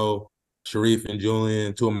as you know, Sharif and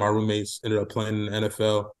Julian, two of my roommates, ended up playing in the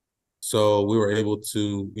NFL. So we were able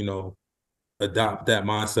to, adopt that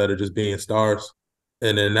mindset of just being stars.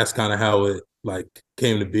 And then that's kind of how it like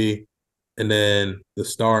came to be. And then the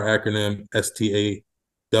STAR acronym,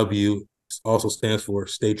 STAW, also stands for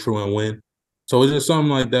Stay True and Win. So it's just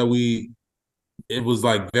something like that. It was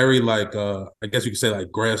like very like I guess you could say like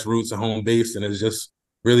grassroots and home based, and it's just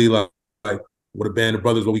really like with a band of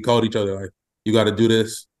brothers, what we called each other. Like you got to do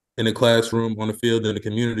this in the classroom, on the field, in the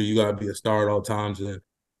community. You got to be a star at all times, and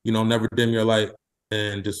never dim your light,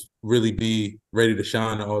 and just really be ready to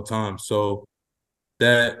shine at all times. So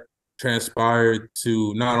that transpired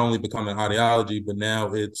to not only become an ideology, but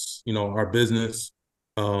now it's our business,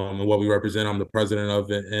 and what we represent. I'm the president of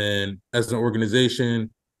it, and as an organization,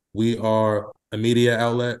 we are a media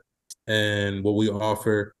outlet, and what we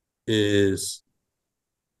offer is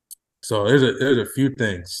there's a few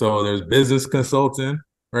things. So there's business consulting.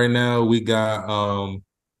 Right now, we got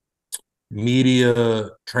media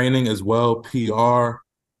training as well, PR,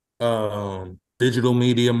 digital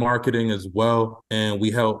media marketing as well, and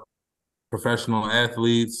we help professional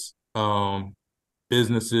athletes,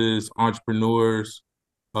 businesses, entrepreneurs,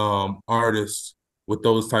 artists with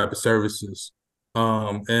those type of services.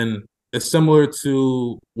 And it's similar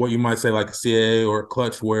to what you might say like a CAA or a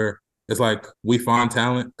clutch, where it's like we find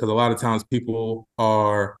talent, because a lot of times people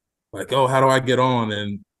are like, oh, how do I get on?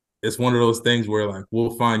 And it's one of those things where like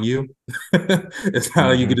we'll find you. It's not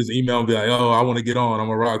like you Mm-hmm. can just email and be like, oh, I want to get on. I'm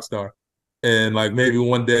a rock star. And like maybe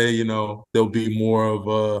one day, there'll be more of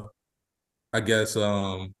a, I guess,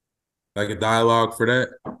 like a dialogue for that.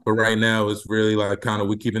 But right now, it's really like kind of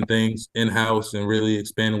we keeping things in house and really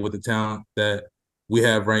expanding with the talent that we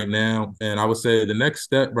have right now. And I would say the next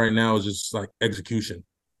step right now is just like execution.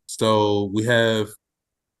 So we have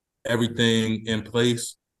everything in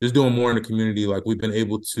place, just doing more in the community. Like we've been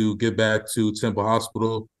able to give back to Temple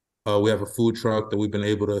Hospital. We have a food truck that we've been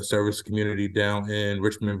able to service the community down in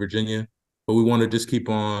Richmond, Virginia. But we want to just keep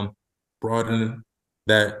on broadening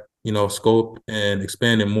that, scope and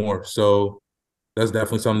expanding more. So that's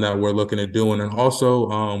definitely something that we're looking at doing. And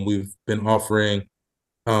also, we've been offering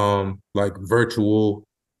like virtual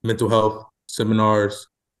mental health seminars,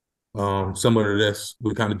 similar to this.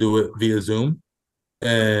 We kind of do it via Zoom,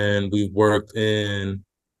 and we've worked in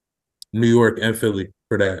New York and Philly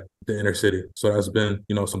for that, the inner city. So that's been,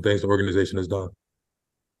 some things the organization has done.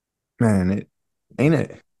 Man, it ain't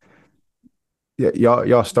it. Yeah,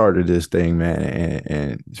 y'all started this thing, man,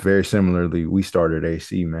 and it's very similarly we started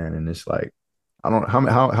AC, man, and it's like I don't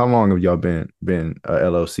how long have y'all been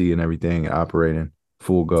LLC and everything operating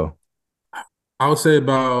full go? I would say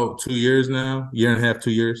about 2 years now, year and a half, 2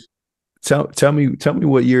 years. Tell me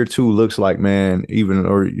what year two looks like, man. Even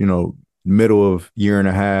or middle of year and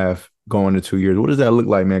a half going to 2 years. What does that look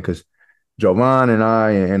like, man? Because Jovan and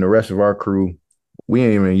I and the rest of our crew, we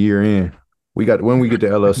ain't even a year in. We got when we get to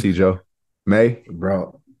LLC, Joe, May.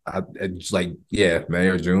 Bro. It's like, yeah, May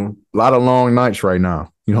or June. A lot of long nights right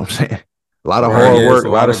now. You know what I'm saying? A lot of Right, hard yeah, it's work, a a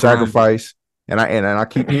lot lot of of grinding. sacrifice, and I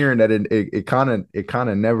keep hearing that it kind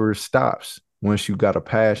of never stops once you got a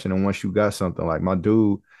passion and once you got something. Like my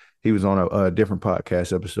dude, he was on a different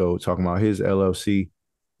podcast episode talking about his LLC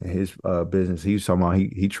and his business. He was talking about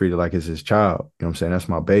he treated like it's his child. You know what I'm saying? That's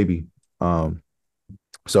my baby. Um,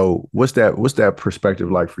 so what's that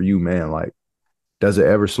perspective like for you, man? Like, does it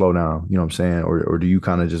ever slow down? You know what I'm saying? Or do you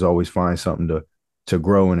kind of just always find something to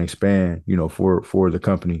grow and expand, for the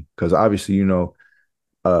company? Because obviously,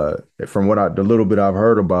 uh, from the little bit I've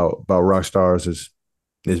heard about Rockstars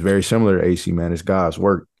is very similar to AC, man. It's God's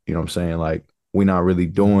work. You know what I'm saying? Like we're not really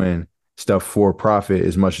doing stuff for profit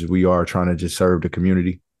as much as we are trying to just serve the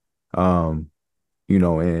community. Um,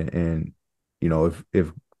 and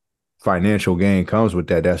if financial gain comes with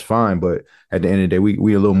that, that's fine. But at the end of the day,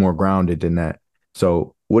 we a little more grounded than that.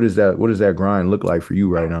 So what does that grind look like for you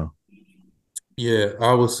right now? Yeah,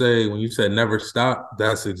 I would say when you said never stop,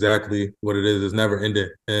 that's exactly what it is. It's never ending.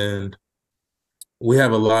 And we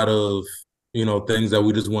have a lot of, things that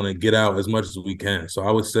we just want to get out as much as we can. So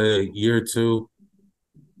I would say year two,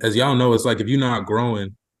 as y'all know, it's like if you're not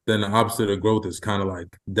growing, then the opposite of growth is kind of like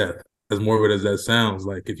death. As morbid as that sounds,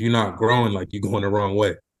 like if you're not growing, like you're going the wrong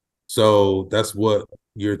way. So that's what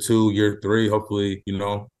year two, year three, hopefully,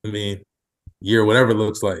 I mean, year, whatever it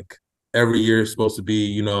looks like. Every year is supposed to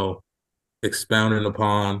be, expounding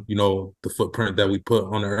upon, the footprint that we put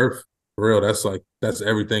on the earth. For real, that's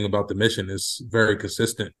everything about the mission. It's very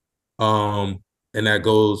consistent. Um, And that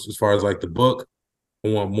goes as far as like the book. I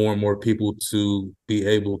want more and more people to be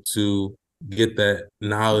able to get that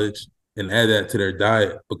knowledge and add that to their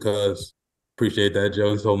diet because appreciate that,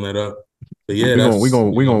 Joe. He's holding that up. But yeah, that's We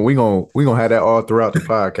gonna have that all throughout the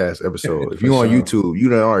podcast episode. If For you on sure. YouTube, you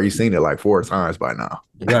done already seen it like 4 times by now.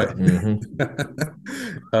 right. Mm-hmm.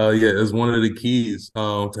 Yeah, it's one of the keys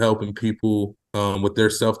to helping people with their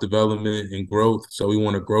self-development and growth. So we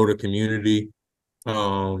want to grow the community.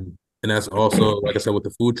 And that's also, like I said, with the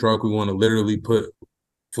food truck, we want to literally put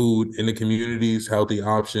food in the communities, healthy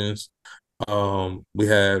options. We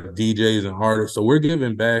have DJs and artists. So we're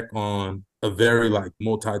giving back on a very like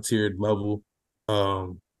multi-tiered level.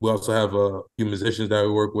 We also have a few musicians that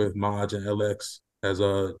we work with, Maj and LX, as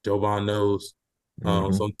Jovahn knows.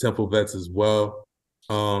 Some Temple vets as well.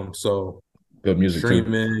 So Good music too.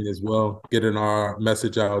 streaming as well, getting our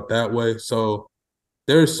message out that way. So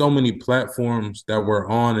there's so many platforms that we're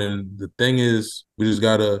on, and the thing is, we just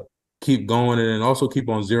gotta keep going and also keep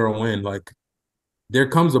on zero in. Like there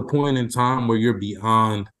comes a point in time where you're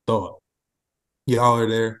beyond thought. Y'all are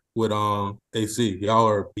there with AC. Y'all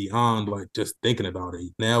are beyond like just thinking about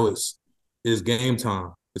it. Now it's game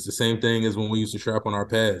time. It's the same thing as when we used to strap on our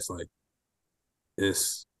pads. Like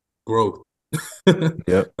it's growth.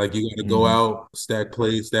 Yep. Like you got to go out, stack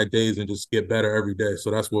plays, stack days, and just get better every day.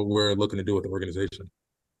 So that's what we're looking to do with the organization.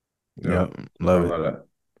 Yep. I Love it. love that.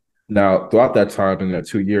 Now, throughout that time in that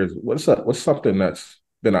 2 years, what's something that's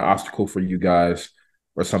been an obstacle for you guys,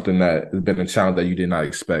 or something that has been a challenge that you did not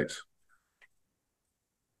expect?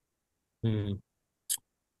 Hmm.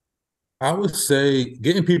 I would say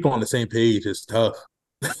getting people on the same page is tough.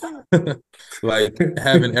 Like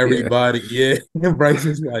having everybody, yeah. Bryce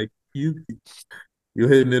is like you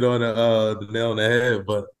hitting it on the nail on the head.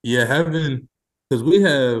 But yeah, having because we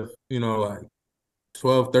have, like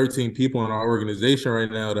 12, 13 people in our organization right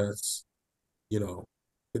now that's,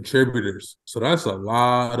 contributors. So that's a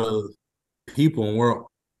lot of people, and we're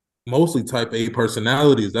mostly type A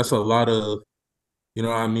personalities. That's a lot of, you know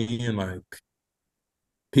what I mean? Like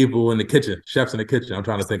people in the kitchen, chefs in the kitchen. I'm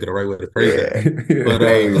trying to think of the right way to phrase that. Yeah. But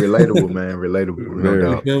Hey, relatable, man. Relatable. No Very.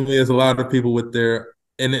 you doubt. feel me? There's a lot of people with their,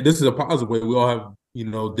 and this is a positive way. We all have,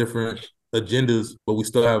 different agendas, but we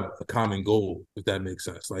still have a common goal, if that makes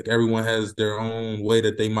sense. Like everyone has their own way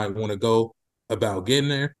that they might want to go about getting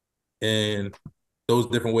there. And those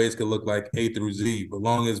different ways could look like A through Z. But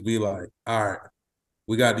long as we like, all right,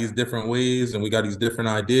 we got these different ways and we got these different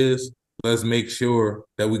ideas, let's make sure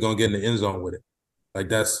that we're going to get in the end zone with it. Like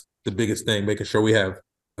that's the biggest thing, making sure we have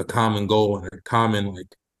a common goal and a common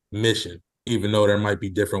like mission, even though there might be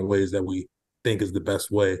different ways that we think is the best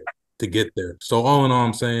way to get there. So all in all,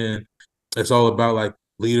 I'm saying it's all about like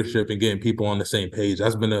leadership and getting people on the same page.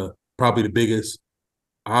 That's been probably the biggest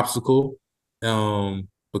obstacle.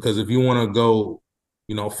 Because if you want to go,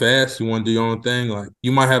 fast, you want to do your own thing, like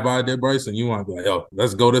you might have an idea, Bryce, and you want to be like, oh,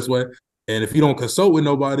 let's go this way. And if you don't consult with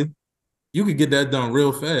nobody, you could get that done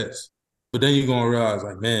real fast. But then you're gonna realize,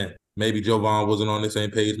 like, man, maybe Jovahn wasn't on the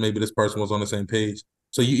same page. Maybe this person was on the same page.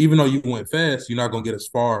 So even though you went fast, you're not gonna get as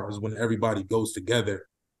far as when everybody goes together.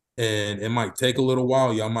 And it might take a little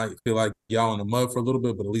while. Y'all might feel like y'all in the mud for a little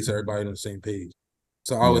bit, but at least everybody on the same page.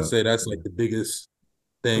 So I would Yeah. say that's like the biggest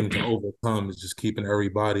thing to overcome is just keeping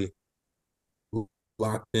everybody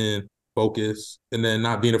locked in, focused, and then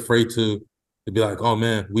not being afraid to be like, oh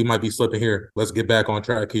man, we might be slipping here. Let's get back on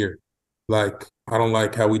track here. Like, I don't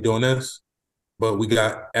like how we doing this, but we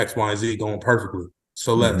got X, Y, and Z going perfectly.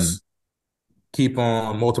 So let's keep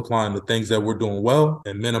on multiplying the things that we're doing well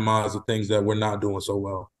and minimize the things that we're not doing so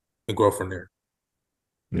well and grow from there.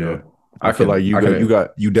 Yeah. I feel like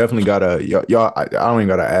you definitely gotta y'all. I don't even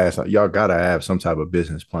gotta ask. Y'all gotta have some type of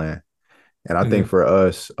business plan. And I think for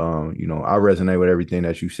us, I resonate with everything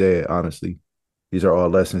that you said. Honestly, these are all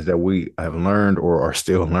lessons that we have learned or are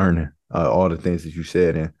still learning. All the things that you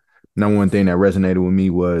said, and number one thing that resonated with me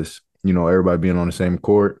was, everybody being on the same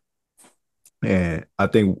court. And I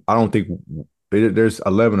don't think there's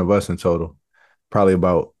 11 of us in total, probably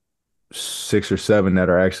about 6 or 7 that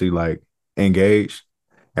are actually like engaged.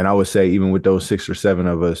 And I would say even with those 6 or 7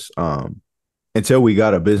 of us, until we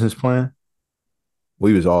got a business plan,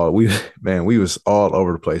 we was all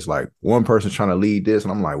over the place. Like one person trying to lead this,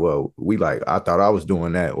 and I'm like, well, I thought I was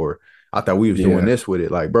doing that, or I thought we was doing this with it.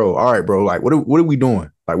 Like, bro, all right, bro, like what are we doing?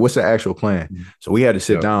 Like, what's the actual plan? So we had to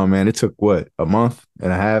sit down, man. It took a month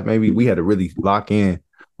and a half, maybe. We had to really lock in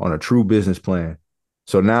on a true business plan.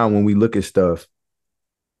 So now when we look at stuff,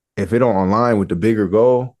 if it don't align with the bigger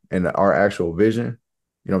goal and our actual vision,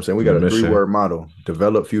 you know what I'm saying? We got a 3-word motto: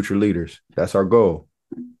 develop future leaders. That's our goal.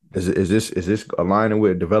 Is this aligning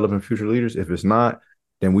with developing future leaders? If it's not,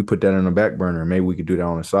 then we put that on the back burner. Maybe we could do that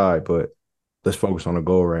on the side, but let's focus on the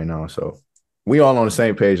goal right now. So we all on the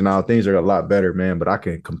same page now. Things are a lot better, man. But I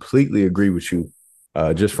can completely agree with you,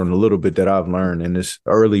 just from the little bit that I've learned in this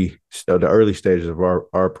the early stages of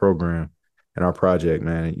our program and our project,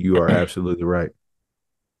 man. You are absolutely right.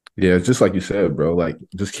 Yeah, it's just like you said, bro. Like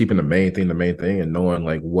just keeping the main thing, and knowing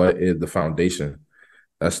like what is the foundation.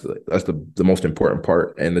 That's the most important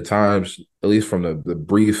part. And the times, at least from the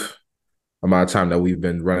brief amount of time that we've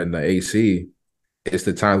been running the AC, it's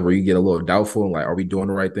the times where you get a little doubtful and like, are we doing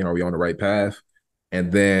the right thing? Are we on the right path?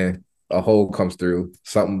 And then a hole comes through,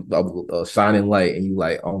 something a shining light, and you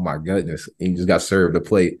like, oh my goodness, and you just got served a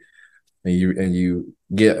plate, and you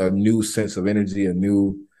get a new sense of energy,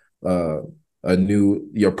 uh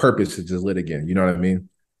your purpose is just lit again. You know what I mean?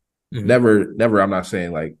 Mhm. Never. I'm not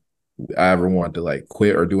saying like I ever want to like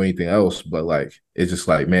quit or do anything else, but like it's just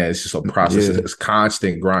like, man, it's just a process. Yeah. It's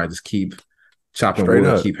constant grind. Just keep chopping Straight wood,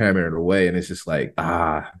 up. keep hammering it away, and it's just like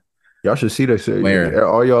Y'all should see this. wearing.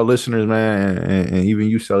 All y'all listeners, man, and even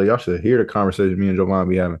you, Sally, y'all should hear the conversation me and Jovahn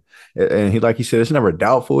be having. And he, like he said, it's never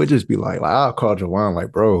doubtful. It just be like I'll call Jovahn,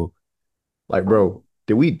 like, bro,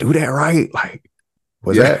 did we do that right? Like,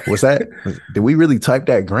 Yeah. did we really type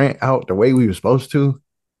that grant out the way we were supposed to?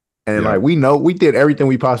 And Yeah. like, we know we did everything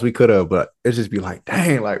we possibly could have, but it's just be like,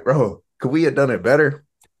 dang, like, bro, could we have done it better?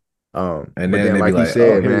 And But then then, they be like he like, oh,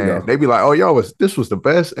 said, here we man, go. they be like, oh, this was the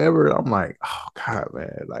best ever. I'm like, oh God,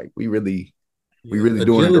 man, like we really Yeah, doing it the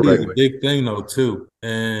agility right is a way. big thing though too,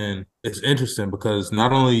 and it's interesting because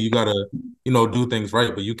not only you gotta do things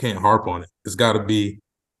right, but you can't harp on it. It's got to be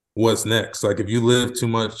what's next. Like if you live too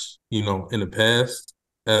much, in the past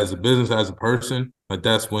as a business, as a person, like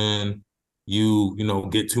that's when you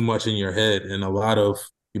get too much in your head, and a lot of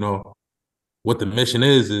what the mission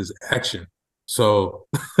is action. So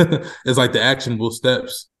it's like the actionable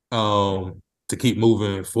steps to keep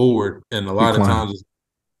moving forward, and a Keep lot of climbing. times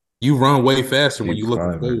you run way faster when Keep you're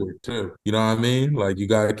looking climbing. forward too. You know what I mean? Like you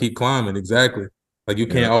gotta keep climbing. Exactly. Like you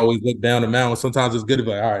Yeah. can't always look down the mountain. Sometimes it's good to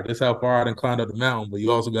be like, all right, this is how far I done climbed up the mountain, but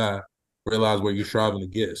you also gotta realize where you're striving to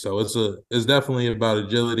get. So it's definitely about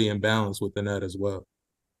agility and balance within that as well.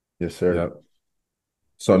 Yes, sir. Yep.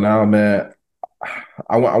 So now, man,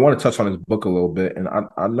 I want to touch on this book a little bit, and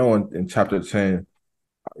I know in chapter 10,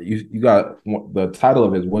 you got the title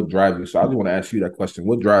of it is "What Drives You." So I just want to ask you that question: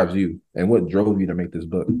 What drives you, and what drove you to make this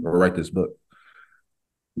book or write this book?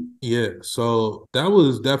 Yeah. So that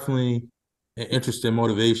was definitely an interesting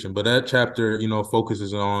motivation. But that chapter,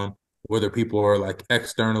 focuses on whether people are like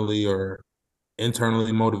externally or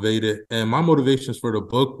internally motivated. And my motivations for the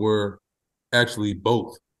book were actually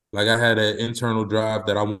both. Like I had an internal drive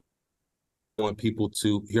that I want people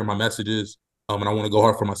to hear my messages, and I want to go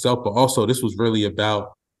hard for myself. But also, this was really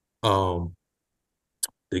about um,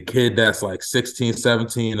 the kid that's like 16,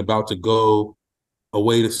 17, about to go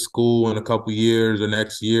away to school in a couple years or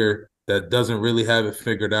next year that doesn't really have it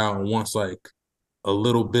figured out and wants like a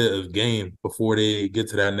little bit of game before they get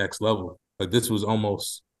to that next level. Like this was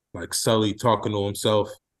almost like Sully talking to himself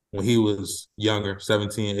when he was younger,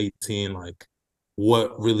 17, 18, like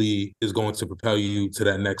what really is going to propel you to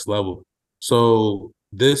that next level. So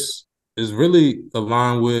this is really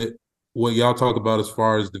aligned with what y'all talk about as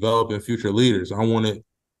far as developing future leaders. I wanted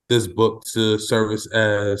this book to service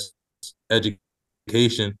as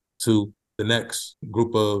education to the next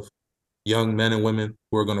group of young men and women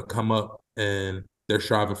who are going to come up and they're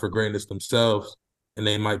striving for greatness themselves, and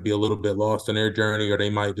they might be a little bit lost in their journey, or they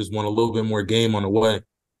might just want a little bit more game on the way,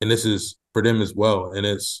 and this is for them as well. And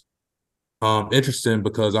it's interesting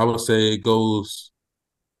because I would say it goes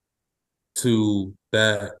to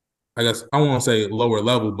that, I guess I won't say lower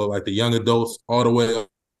level, but like the young adults all the way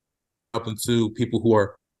up into people who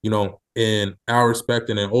are in our respect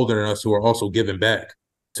and then older than us, who are also giving back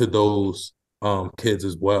to those kids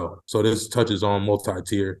as well. So this touches on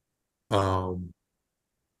multi-tier, um,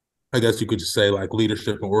 I guess you could just say like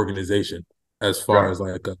leadership and organization as far Right. as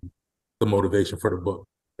like the motivation for the book.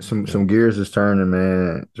 Yeah. Some gears is turning,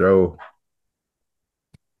 man. Joe,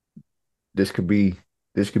 this could be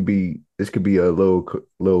this could be a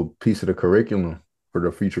little piece of the curriculum for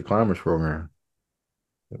the Future Climbers program.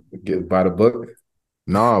 Get by the book.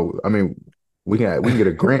 No, I mean we can get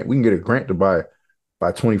a grant. We can get a grant to buy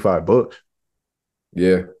 25 books.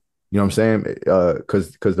 Yeah. You know what I'm saying?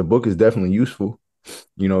 Because the book is definitely useful.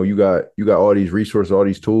 You got all these resources, all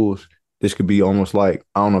these tools. This could be almost like,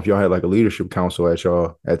 I don't know if y'all had like a leadership council at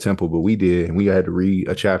y'all at Temple, but we did, and we had to read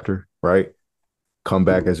a chapter, right? Come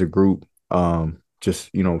back as a group.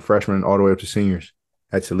 Just freshmen all the way up to seniors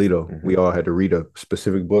at Toledo. Mhm. We all had to read a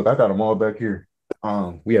specific book. I got them all back here.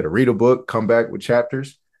 We had to read a book, come back with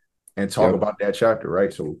chapters, and talk Yep. about that chapter,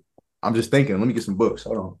 right? So I'm just thinking, let me get some books.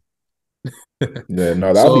 Hold on. Yeah,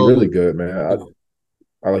 no, that'll be really So good, man.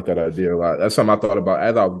 I like that idea a lot. That's something I thought about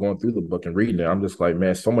as I was going through the book and reading it. I'm just like,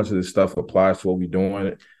 man, so much of this stuff applies to what we're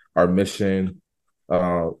doing, our mission,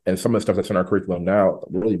 and some of the stuff that's in our curriculum now,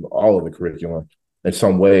 really all of the curriculum in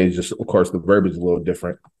some ways, just of course the verbiage is a little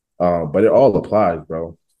different. But it all applies,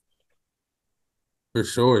 bro. for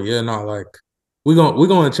sure, yeah, no, like we're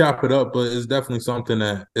gonna chop it up, but it's definitely something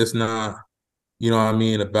that it's not, what I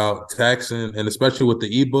mean, about taxing, and especially with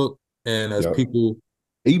the ebook, and as Yep. people,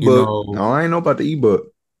 you Ebook. know, No, I ain't know about the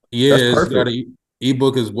ebook. yeah, That's it's got perfect. a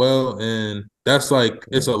ebook as well, and that's like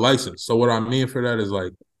it's a license. So what I mean for that is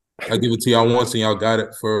like I give it to y'all once and y'all got it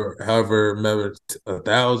for however, maybe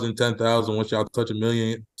 1,000, 10,000, once y'all touch 1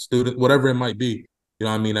 million students, whatever it might be. You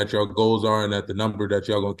know what I mean? That your goals are and that the number that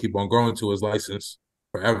y'all gonna keep on growing to is licensed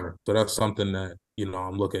forever. So that's something that,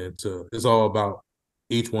 I'm looking into. It's all about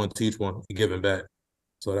each one teach one and giving back.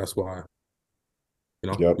 So that's why, we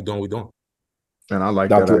Yep. doing what we doing. And I like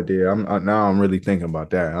that Dr. idea. Now I'm really thinking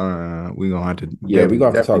about that. We're gonna have to Yeah, we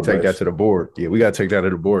gonna have to definitely talk take that British to the board. Yeah, we gotta take that to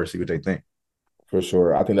the board, see what they think. for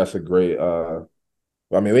sure. I think that's a great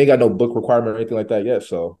I mean, we ain't got no book requirement or anything like that yet,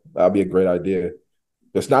 so that'll be a great idea.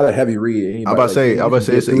 It's not a heavy read. Anybody like I you about to can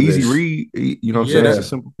say it's get an through easy this. read. You know what I'm Yeah, saying? It's a Yeah.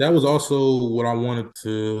 simple. that was also what I wanted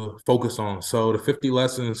to focus on. So the 50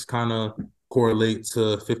 lessons kind of correlate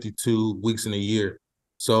to 52 weeks in a year.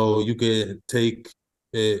 So you could take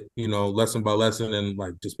it, lesson by lesson and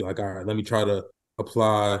like just be like, all right, let me try to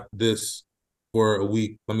apply this for a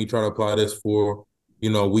week. Let me try to apply this for,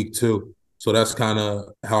 week two. So that's kind of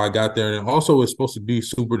how I got there. And also it's supposed to be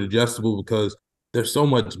super digestible because there's so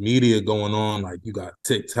much media going on. Like you got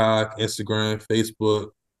TikTok, Instagram, Facebook,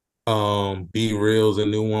 Be Real's a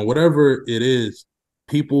new one, whatever it is.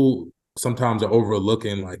 People sometimes are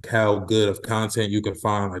overlooking like how good of content you can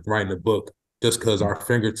find, like writing a book, just because our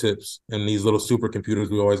fingertips and these little supercomputers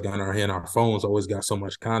we always got in our hand, our phones always got so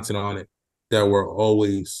much content on it that we're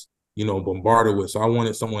always, bombarded with. So I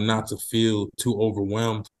wanted someone not to feel too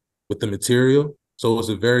overwhelmed with the material. So it's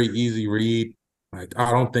a very easy read. Like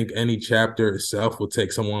I don't think any chapter itself will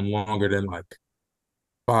take someone longer than like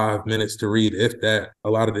 5 minutes to read, if that. A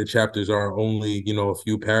lot of the chapters are only, a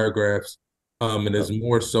few paragraphs. And it's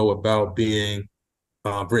more so about being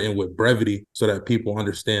written with brevity so that people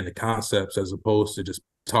understand the concepts as opposed to just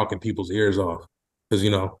talking people's ears off. Because,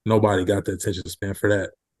 nobody got the attention span for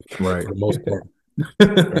that Right. for the most part.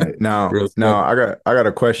 Right. Now, Real now stuff. I got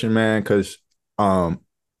a question, man, because I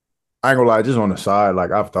ain't gonna lie, just on the side,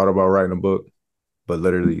 like I've thought about writing a book, but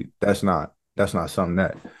literally that's not something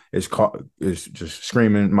that is called is just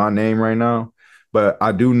screaming my name right now. But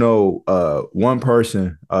I do know one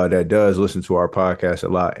person that does listen to our podcast a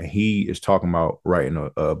lot, and he is talking about writing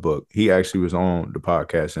a book. He actually was on the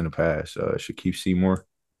podcast in the past, Shakeef Seymour.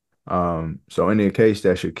 So in the case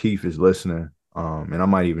that Shakeef is listening, and I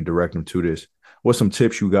might even direct him to this, what's some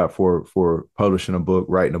tips you got for publishing a book,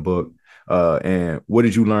 writing a book, and what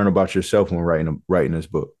did you learn about yourself when writing this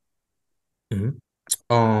book? Mhm.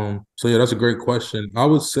 So yeah, that's a great question. I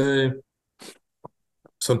would say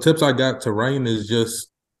some tips I got to writing is just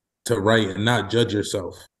to write and not judge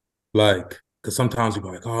yourself. Like, because sometimes you go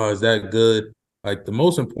like, oh, is that good? Like, the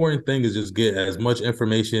most important thing is just get as much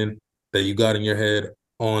information that you got in your head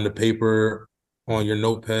on the paper, on your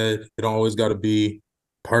notepad. It don't always got to be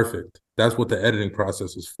perfect. That's what the editing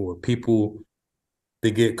process is for. People,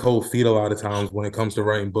 they get cold feet a lot of times when it comes to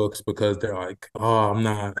writing books because they're like,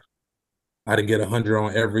 oh, I didn't get 100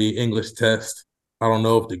 on every English test. I don't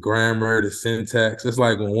know if the grammar, the syntax. It's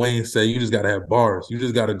like when Wayne said, you just got to have bars. You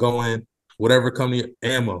just got to go in, whatever come to your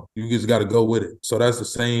ammo. You just got to go with it. So that's the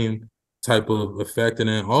same type of effect. And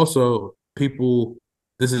then also, people,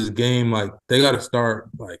 this is a game like they got to start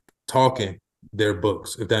like talking their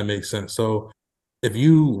books, if that makes sense. So if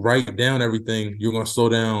you write down everything, you're going to slow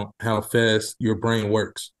down how fast your brain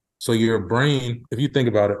works. So your brain, if you think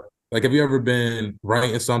about it, like have you ever been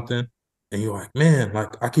writing something and you're like, man,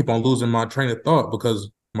 like I keep on losing my train of thought because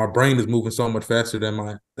my brain is moving so much faster than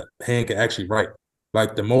my hand can actually write.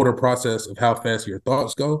 Like the motor process of how fast your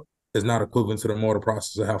thoughts go is not equivalent to the motor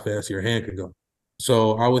process of how fast your hand can go.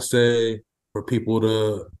 So I would say for people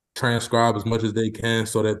to transcribe as much as they can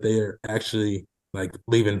so that they're actually like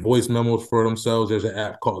leaving voice memos for themselves. There's an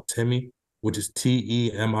app called Timmy, which is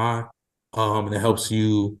Temi. And it helps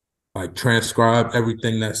you like transcribe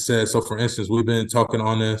everything that's said. So for instance, we've been talking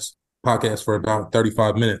on this podcast for about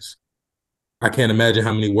 35 minutes. I can't imagine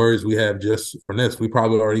how many words we have just from this. We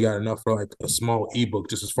probably already got enough for like a small ebook,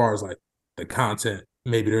 just as far as like the content.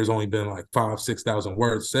 Maybe there's only been like 5,000, 6,000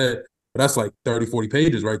 words said, but that's like 30, 40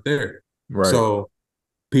 pages right there. Right. So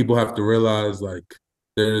people have to realize like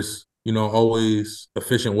there's always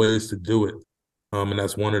efficient ways to do it, and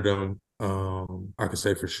that's one of them. I can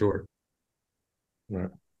say for sure. Right.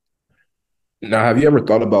 Now, have you ever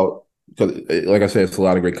thought about, because like I said, it's a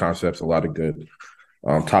lot of great concepts, a lot of good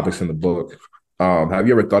topics in the book. Have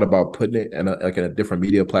you ever thought about putting it in a different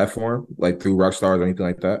media platform, like through Rockstars or anything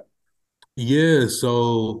like that? Yeah,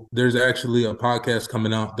 so there's actually a podcast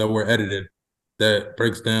coming out that we're editing that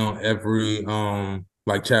breaks down every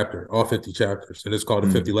like chapter, all 50 chapters, and it's called the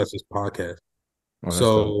Mm. 50 Lessons Podcast. Oh, that's dope.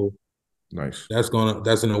 So Nice.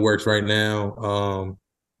 that's in the works right now.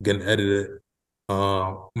 Getting edited.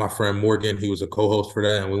 My friend Morgan, he was a co-host for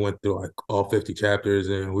that, and we went through like all 50 chapters,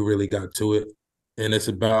 and we really got to it. And it's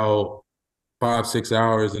about 5, 6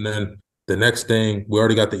 hours, and then the next thing, we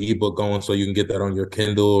already got the ebook going, so you can get that on your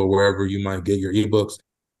Kindle or wherever you might get your ebooks.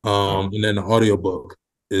 And then the audiobook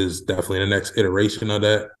is definitely the next iteration of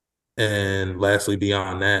that. And lastly,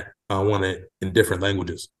 beyond that, I want it in different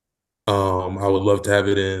languages. I would love to have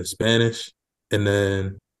it in Spanish and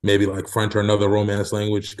then maybe like French or another romance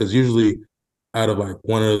language. Because usually out of like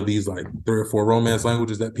one of these like 3 or 4 romance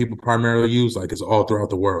languages that people primarily use, like it's all throughout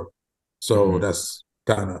the world. So that's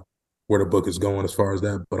kind of where the book is going as far as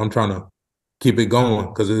that. But I'm trying to keep it going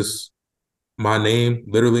because it's my name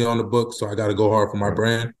literally on the book. So I got to go hard for my Right.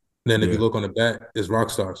 brand. And then if you Yeah. look on the back, it's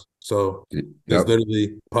Rockstars. So it's Yep.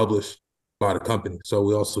 literally published by the company. So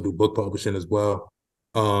we also do book publishing as well.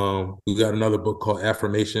 We got another book called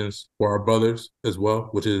Affirmations for Our Brothers as well,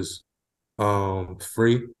 which is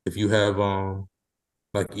free if you have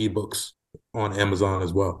like ebooks on Amazon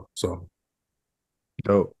as well. So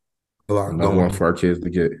Dope. a lot Another going one on. for our kids to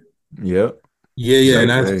get. Yep. Yeah, and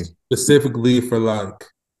Yep. that's Hey. specifically for like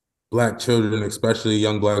Black children, especially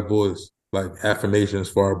young Black boys, like Affirmations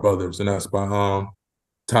for Our Brothers, and that's by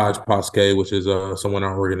Taj Pasquet, which is someone in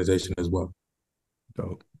our organization as well.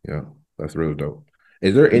 Dope. Yeah, that's really dope.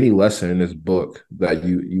 Is there any lesson in this book that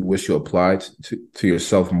you wish you applied to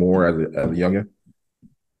yourself more as a youngin?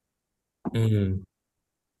 Mm.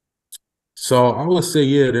 So I would say,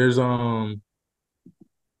 yeah, there's a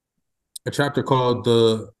chapter called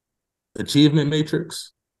the Achievement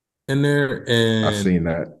Matrix in there, I've and seen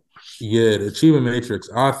that. yeah, the Achievement Matrix.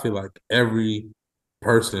 I feel like every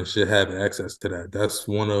person should have access to that. That's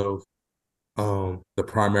one of the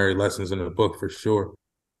primary lessons in the book for sure.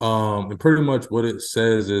 And pretty much what it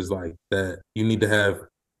says is like that you need to have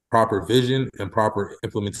proper vision and proper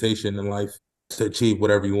implementation in life to achieve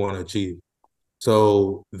whatever you want to achieve.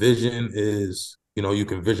 So vision is, you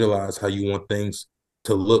can visualize how you want things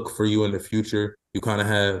to look for you in the future. You kind of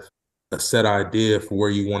have a set idea for where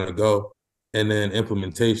you want to go. And then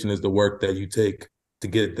implementation is the work that you take to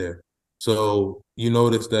get there. So you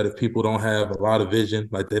notice that if people don't have a lot of vision,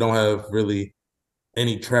 like they don't have really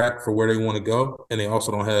any track for where they want to go, and they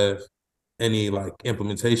also don't have any like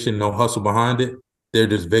implementation, no hustle behind it, they're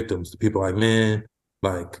just victims. The people like, man,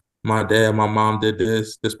 like my dad, my mom did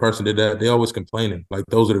this person did that. They always complaining. Like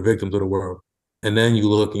those are the victims of the world. And then you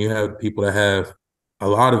look and you have people that have a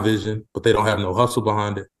lot of vision, but they don't have no hustle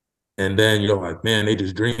behind it. And then you're like, man, they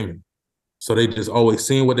just dreaming. So they just always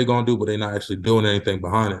seeing what they're gonna do, but they're not actually doing anything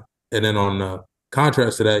behind it. And then on the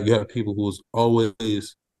contrast to that, you have people who's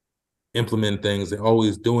always implementing things, they're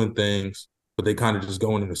always doing things, but they kind of just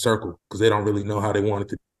going in a circle because they don't really know how they want it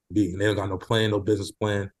to be. And they don't got no plan, no business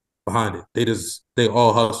plan behind it. They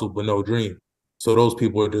all hustle but no dream. So those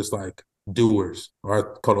people are just like doers, or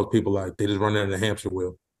I call those people like they just run in the hamster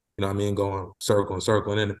wheel. You know what I mean? Going circle and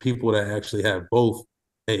circle. And then the people that actually have both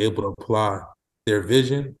and able to apply their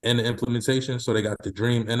vision and the implementation. So they got the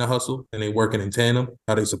dream and the hustle and they working in tandem,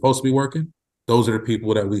 how they supposed to be working. Those are the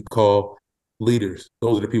people that we call leaders.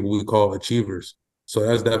 Those are the people we call achievers. So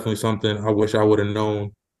that's definitely something I wish I would have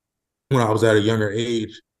known when I was at a younger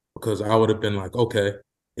age, because I would have been like, okay,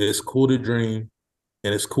 it's cool to dream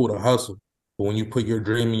and it's cool to hustle. But when you put your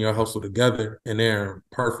dream and your hustle together and they're in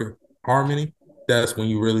perfect harmony, that's when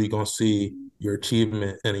you really gonna see your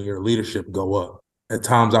achievement and your leadership go up. At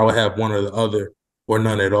times I would have one or the other or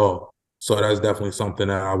none at all. So that's definitely something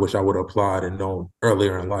that I wish I would have applied and known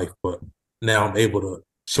earlier in life. But now I'm able to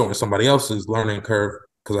shorten somebody else's learning curve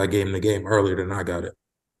because I gave them the game earlier than I got it.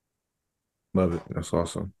 Love it. That's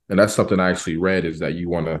awesome. And that's something I actually read is that you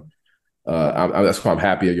want to, that's why I'm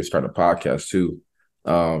happy that you're starting a podcast too.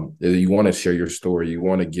 Is you want to share your story. You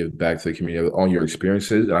want to give back to the community on your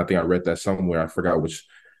experiences. And I think I read that somewhere. I forgot which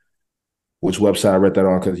website I read that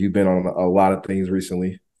on because you've been on a lot of things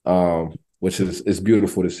recently, which is it's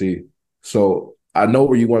beautiful to see. So I know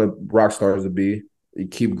where you want rock stars to be. You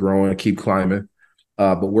keep growing, keep climbing.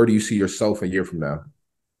 But where do you see yourself a year from now?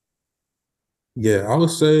 Yeah, I would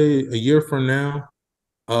say a year from now,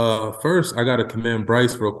 First, I gotta commend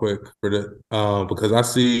Bryce real quick for the because I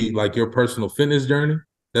see like your personal fitness journey.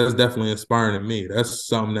 That's definitely inspiring to me. That's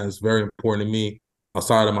something that's very important to me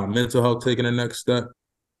outside of my mental health, taking the next step.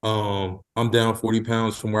 I'm down 40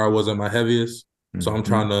 pounds from where I was at my heaviest, so I'm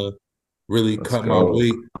trying to really Let's cut my go.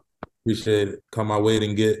 weight. Appreciate it. Cut my weight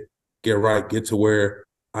and get right, get to where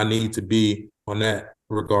I need to be on that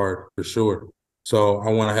regard for sure. So I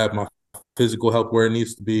want to have my physical health where it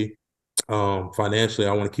needs to be. Financially,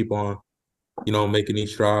 I want to keep on, making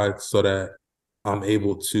these strides so that I'm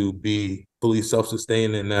able to be fully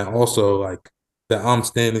self-sustaining, and that also like that I'm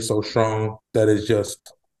standing so strong that it's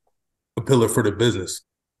just a pillar for the business.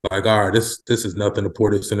 Like, all right, this is nothing to pour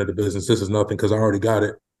this into the business. This is nothing because I already got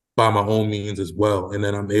it by my own means as well. And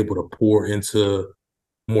then I'm able to pour into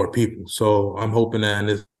more people. So I'm hoping that in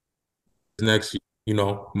this next,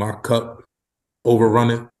 my cup overrun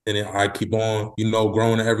it and then I keep on,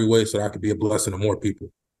 growing in every way so that I could be a blessing to more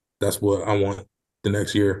people. That's what I want the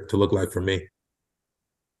next year to look like for me.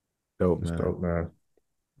 Dope, That's man. dope, man.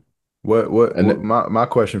 What my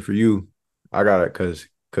question for you, I got it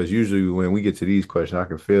because usually when we get to these questions, I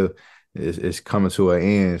can feel it's coming to an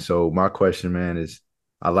end. So my question, man, is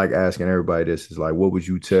I like asking everybody this is like, what would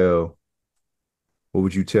you tell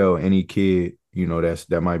any kid,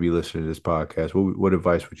 that might be listening to this podcast? What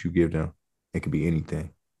advice would you give them? It could be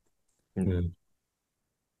anything. Mm.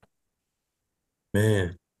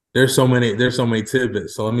 Man, there's so many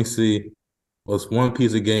tidbits. So let me see. What's one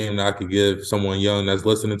piece of game that I could give someone young that's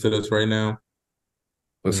listening to this right now?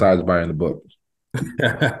 Besides buying the book,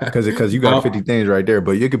 Because you got 50 things right there,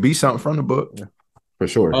 but it could be something from the book. for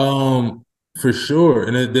sure. For sure,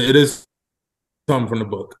 and it is something from the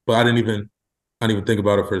book, but I didn't even think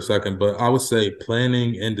about it for a second. But I would say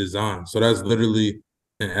planning and design. So that's literally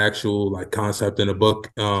an actual like concept in the book.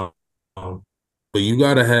 But you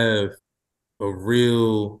gotta have a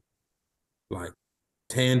real like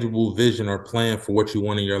tangible vision or plan for what you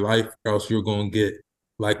want in your life, or else you're gonna get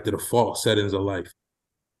like the default settings of life.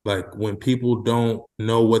 Like when people don't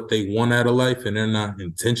know what they want out of life and they're not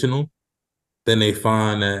intentional, then they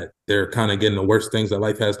find that they're kind of getting the worst things that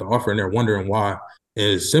life has to offer and they're wondering why. And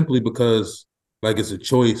it's simply because like it's a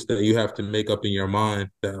choice that you have to make up in your mind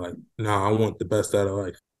that like, nah, I want the best out of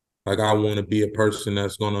life. Like I want to be a person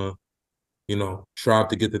that's gonna, strive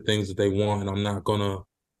to get the things that they want, and I'm not gonna,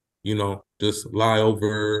 just lie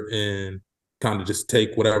over and kind of just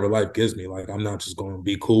take whatever life gives me. Like I'm not just gonna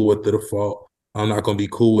be cool with the default. I'm not gonna be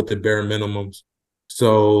cool with the bare minimums.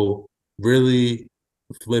 So really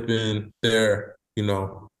flipping their,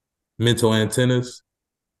 mental antennas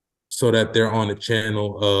so that they're on a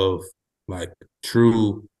channel of like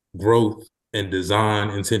true growth and design,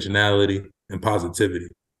 intentionality, and positivity.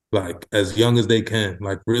 Like as young as they can,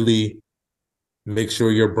 like really make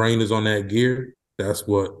sure your brain is on that gear. That's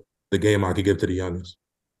what the game I could give to the youngest.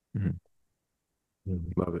 Mhm.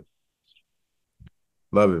 Love it.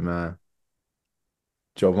 Love it, man.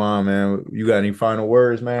 Jovahn, man, you got any final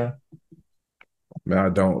words, man? Man, I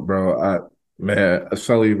don't, bro.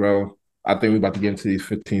 Sully, bro. I think we're about to get into these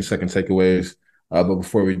 15-second takeaways. But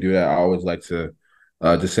before we do that, I always like to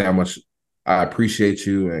just say how much I appreciate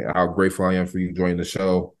you and how grateful I am for you joining the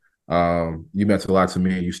show. You meant a lot to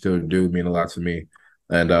me, and you still do mean a lot to me.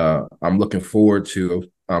 And I'm looking forward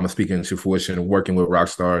to speaking to fruition and working with rock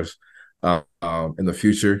stars in the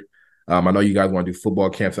future. I know you guys want to do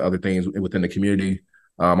football camps and other things within the community.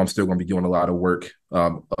 I'm still going to be doing a lot of work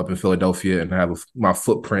up in Philadelphia and have my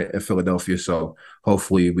footprint in Philadelphia. So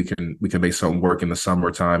hopefully we can make something work in the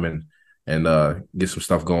summertime and get some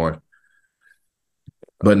stuff going.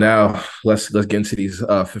 But now let's get into these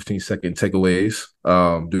 15-second takeaways.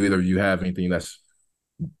 Do either of you have anything that's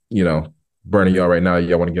burning y'all right now?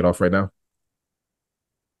 Y'all want to get off right now?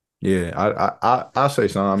 Yeah, I'll say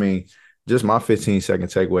something. I mean, just my 15-second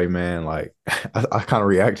takeaway, man. Like I kind of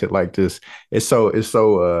reacted like this. It's so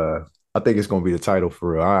I think it's gonna be the title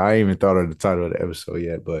for real. I ain't even thought of the title of the episode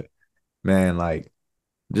yet, but man, like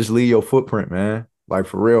just leave your footprint, man. Like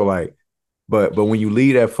for real, like but when you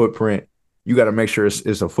leave that footprint, you got to make sure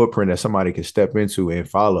it's a footprint that somebody can step into and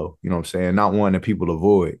follow. You know what I'm saying? Not one that people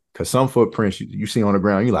avoid. Because some footprints you see on the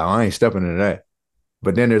ground, you like, I ain't stepping into that.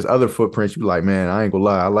 But then there's other footprints you like, man, I ain't gonna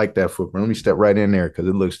lie, I like that footprint. Let me step right in there because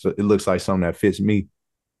it looks like something that fits me,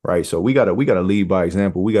 right? So we gotta lead by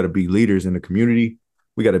example. We gotta be leaders in the community.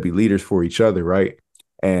 We gotta be leaders for each other, right?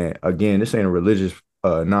 And again, this ain't a religious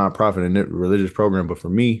nonprofit and religious program, but for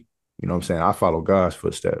me, you know what I'm saying, I follow God's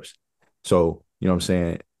footsteps. So you know what I'm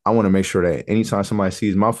saying, I want to make sure that anytime somebody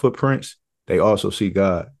sees my footprints, they also see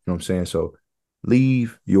God. You know what I'm saying? So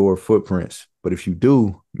leave your footprints. But if you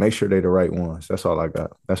do, make sure they're the right ones. That's all I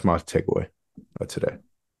got. That's my takeaway today.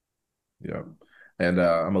 Yeah. And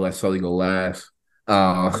I'm gonna let Sully go last.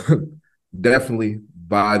 Uh, definitely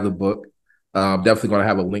buy the book. Definitely gonna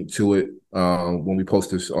have a link to it when we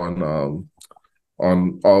post this on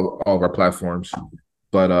all of our platforms.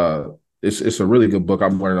 But it's a really good book.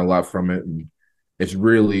 I'm learning a lot from it, and it's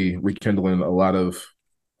really rekindling a lot of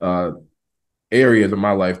uh, areas of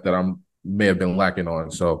my life that I may have been lacking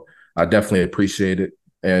on. So I definitely appreciate it,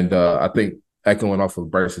 and I think echoing off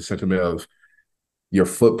of Bryce's sentiment of your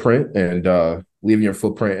footprint and leaving your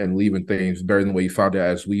footprint and leaving things better than the way you found it,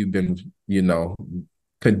 as we've been,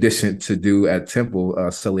 conditioned to do at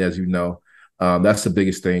Temple, Sully, as you know. That's the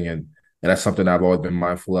biggest thing, and that's something I've always been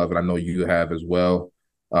mindful of, and I know you have as well.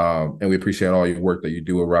 And we appreciate all your work that you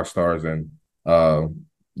do with Rockstars, and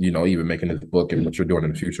even making this book and what you're doing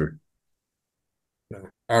in the future.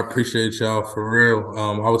 I appreciate y'all for real.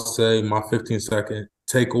 I would say my 15-second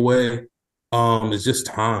takeaway is just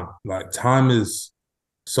time. Like, time is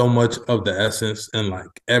so much of the essence in like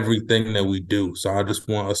everything that we do. So I just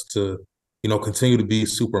want us to, continue to be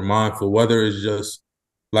super mindful, whether it's just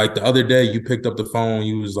like the other day you picked up the phone,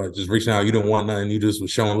 you was like just reaching out, you didn't want nothing, you just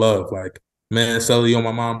was showing love. Like, man, Sully, on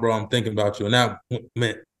my mind, bro, I'm thinking about you. And that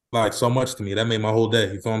meant like so much to me. That made my whole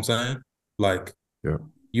day. You feel what I'm saying? Like, yeah.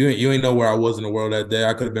 You ain't know where I was in the world that day.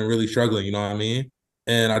 I could have been really struggling, you know what I mean?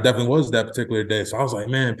 And I definitely was that particular day. So I was like,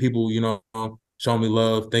 man, people, showing me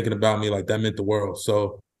love, thinking about me, like that meant the world.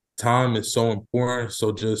 So time is so important.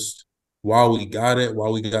 So just while we got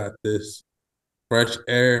this fresh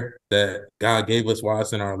air that God gave us while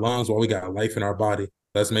it's in our lungs, while we got life in our body,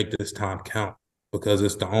 let's make this time count, because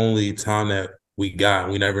it's the only time that we got.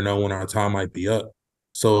 We never know when our time might be up.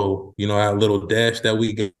 So, that little dash that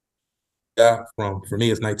we got from, for me,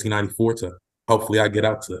 it's 1994 to hopefully I get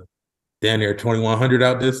out to damn near 2100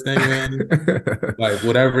 out this thing, man. Like,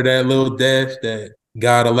 whatever that little dash that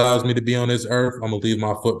God allows me to be on this earth, I'm gonna leave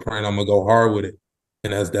my footprint. I'm gonna go hard with it,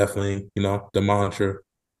 and that's definitely, the mantra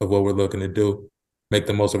of what we're looking to do. Make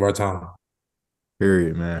the most of our time.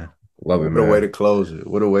 Period, man. Love it, man. What a way to close it.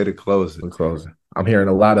 What a way to close it. I'm hearing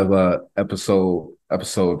a lot of episode. I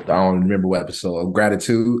don't remember what episode of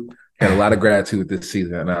gratitude. Had a lot of gratitude this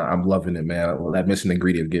season, and I'm loving it, man. That missing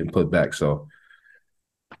ingredient getting put back. So,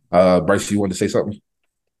 Bryce, you want to say something?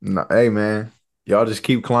 No, hey, man, y'all just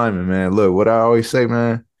keep climbing, man. Look, what I always say,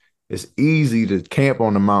 man, it's easy to camp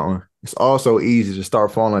on the mountain. It's also easy to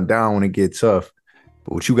start falling down when it gets tough.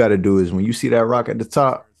 But what you got to do is when you see that rock at the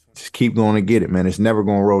top, just keep going to get it, man. It's never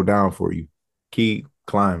going to roll down for you. Keep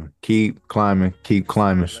climbing, keep climbing, keep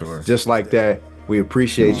climbing. Sure. Just like that. We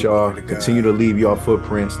appreciate y'all. Continue to leave y'all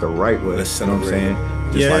footprints the right way. You know what I'm saying?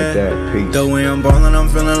 Just like that. Peace. The way I'm ballin', I'm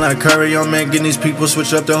feeling like Curry. I'm making these people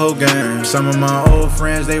switch up the whole game. Some of my old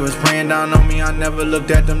friends, they was praying down on me. I never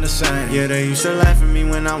looked at them the same. Yeah, they used to laugh at me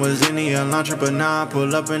when I was in the Elantra, but now I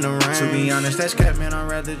pull up in the rain. To be honest, that's cat, man. I'd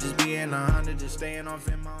rather just be in a Honda, just staying off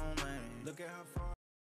in my own.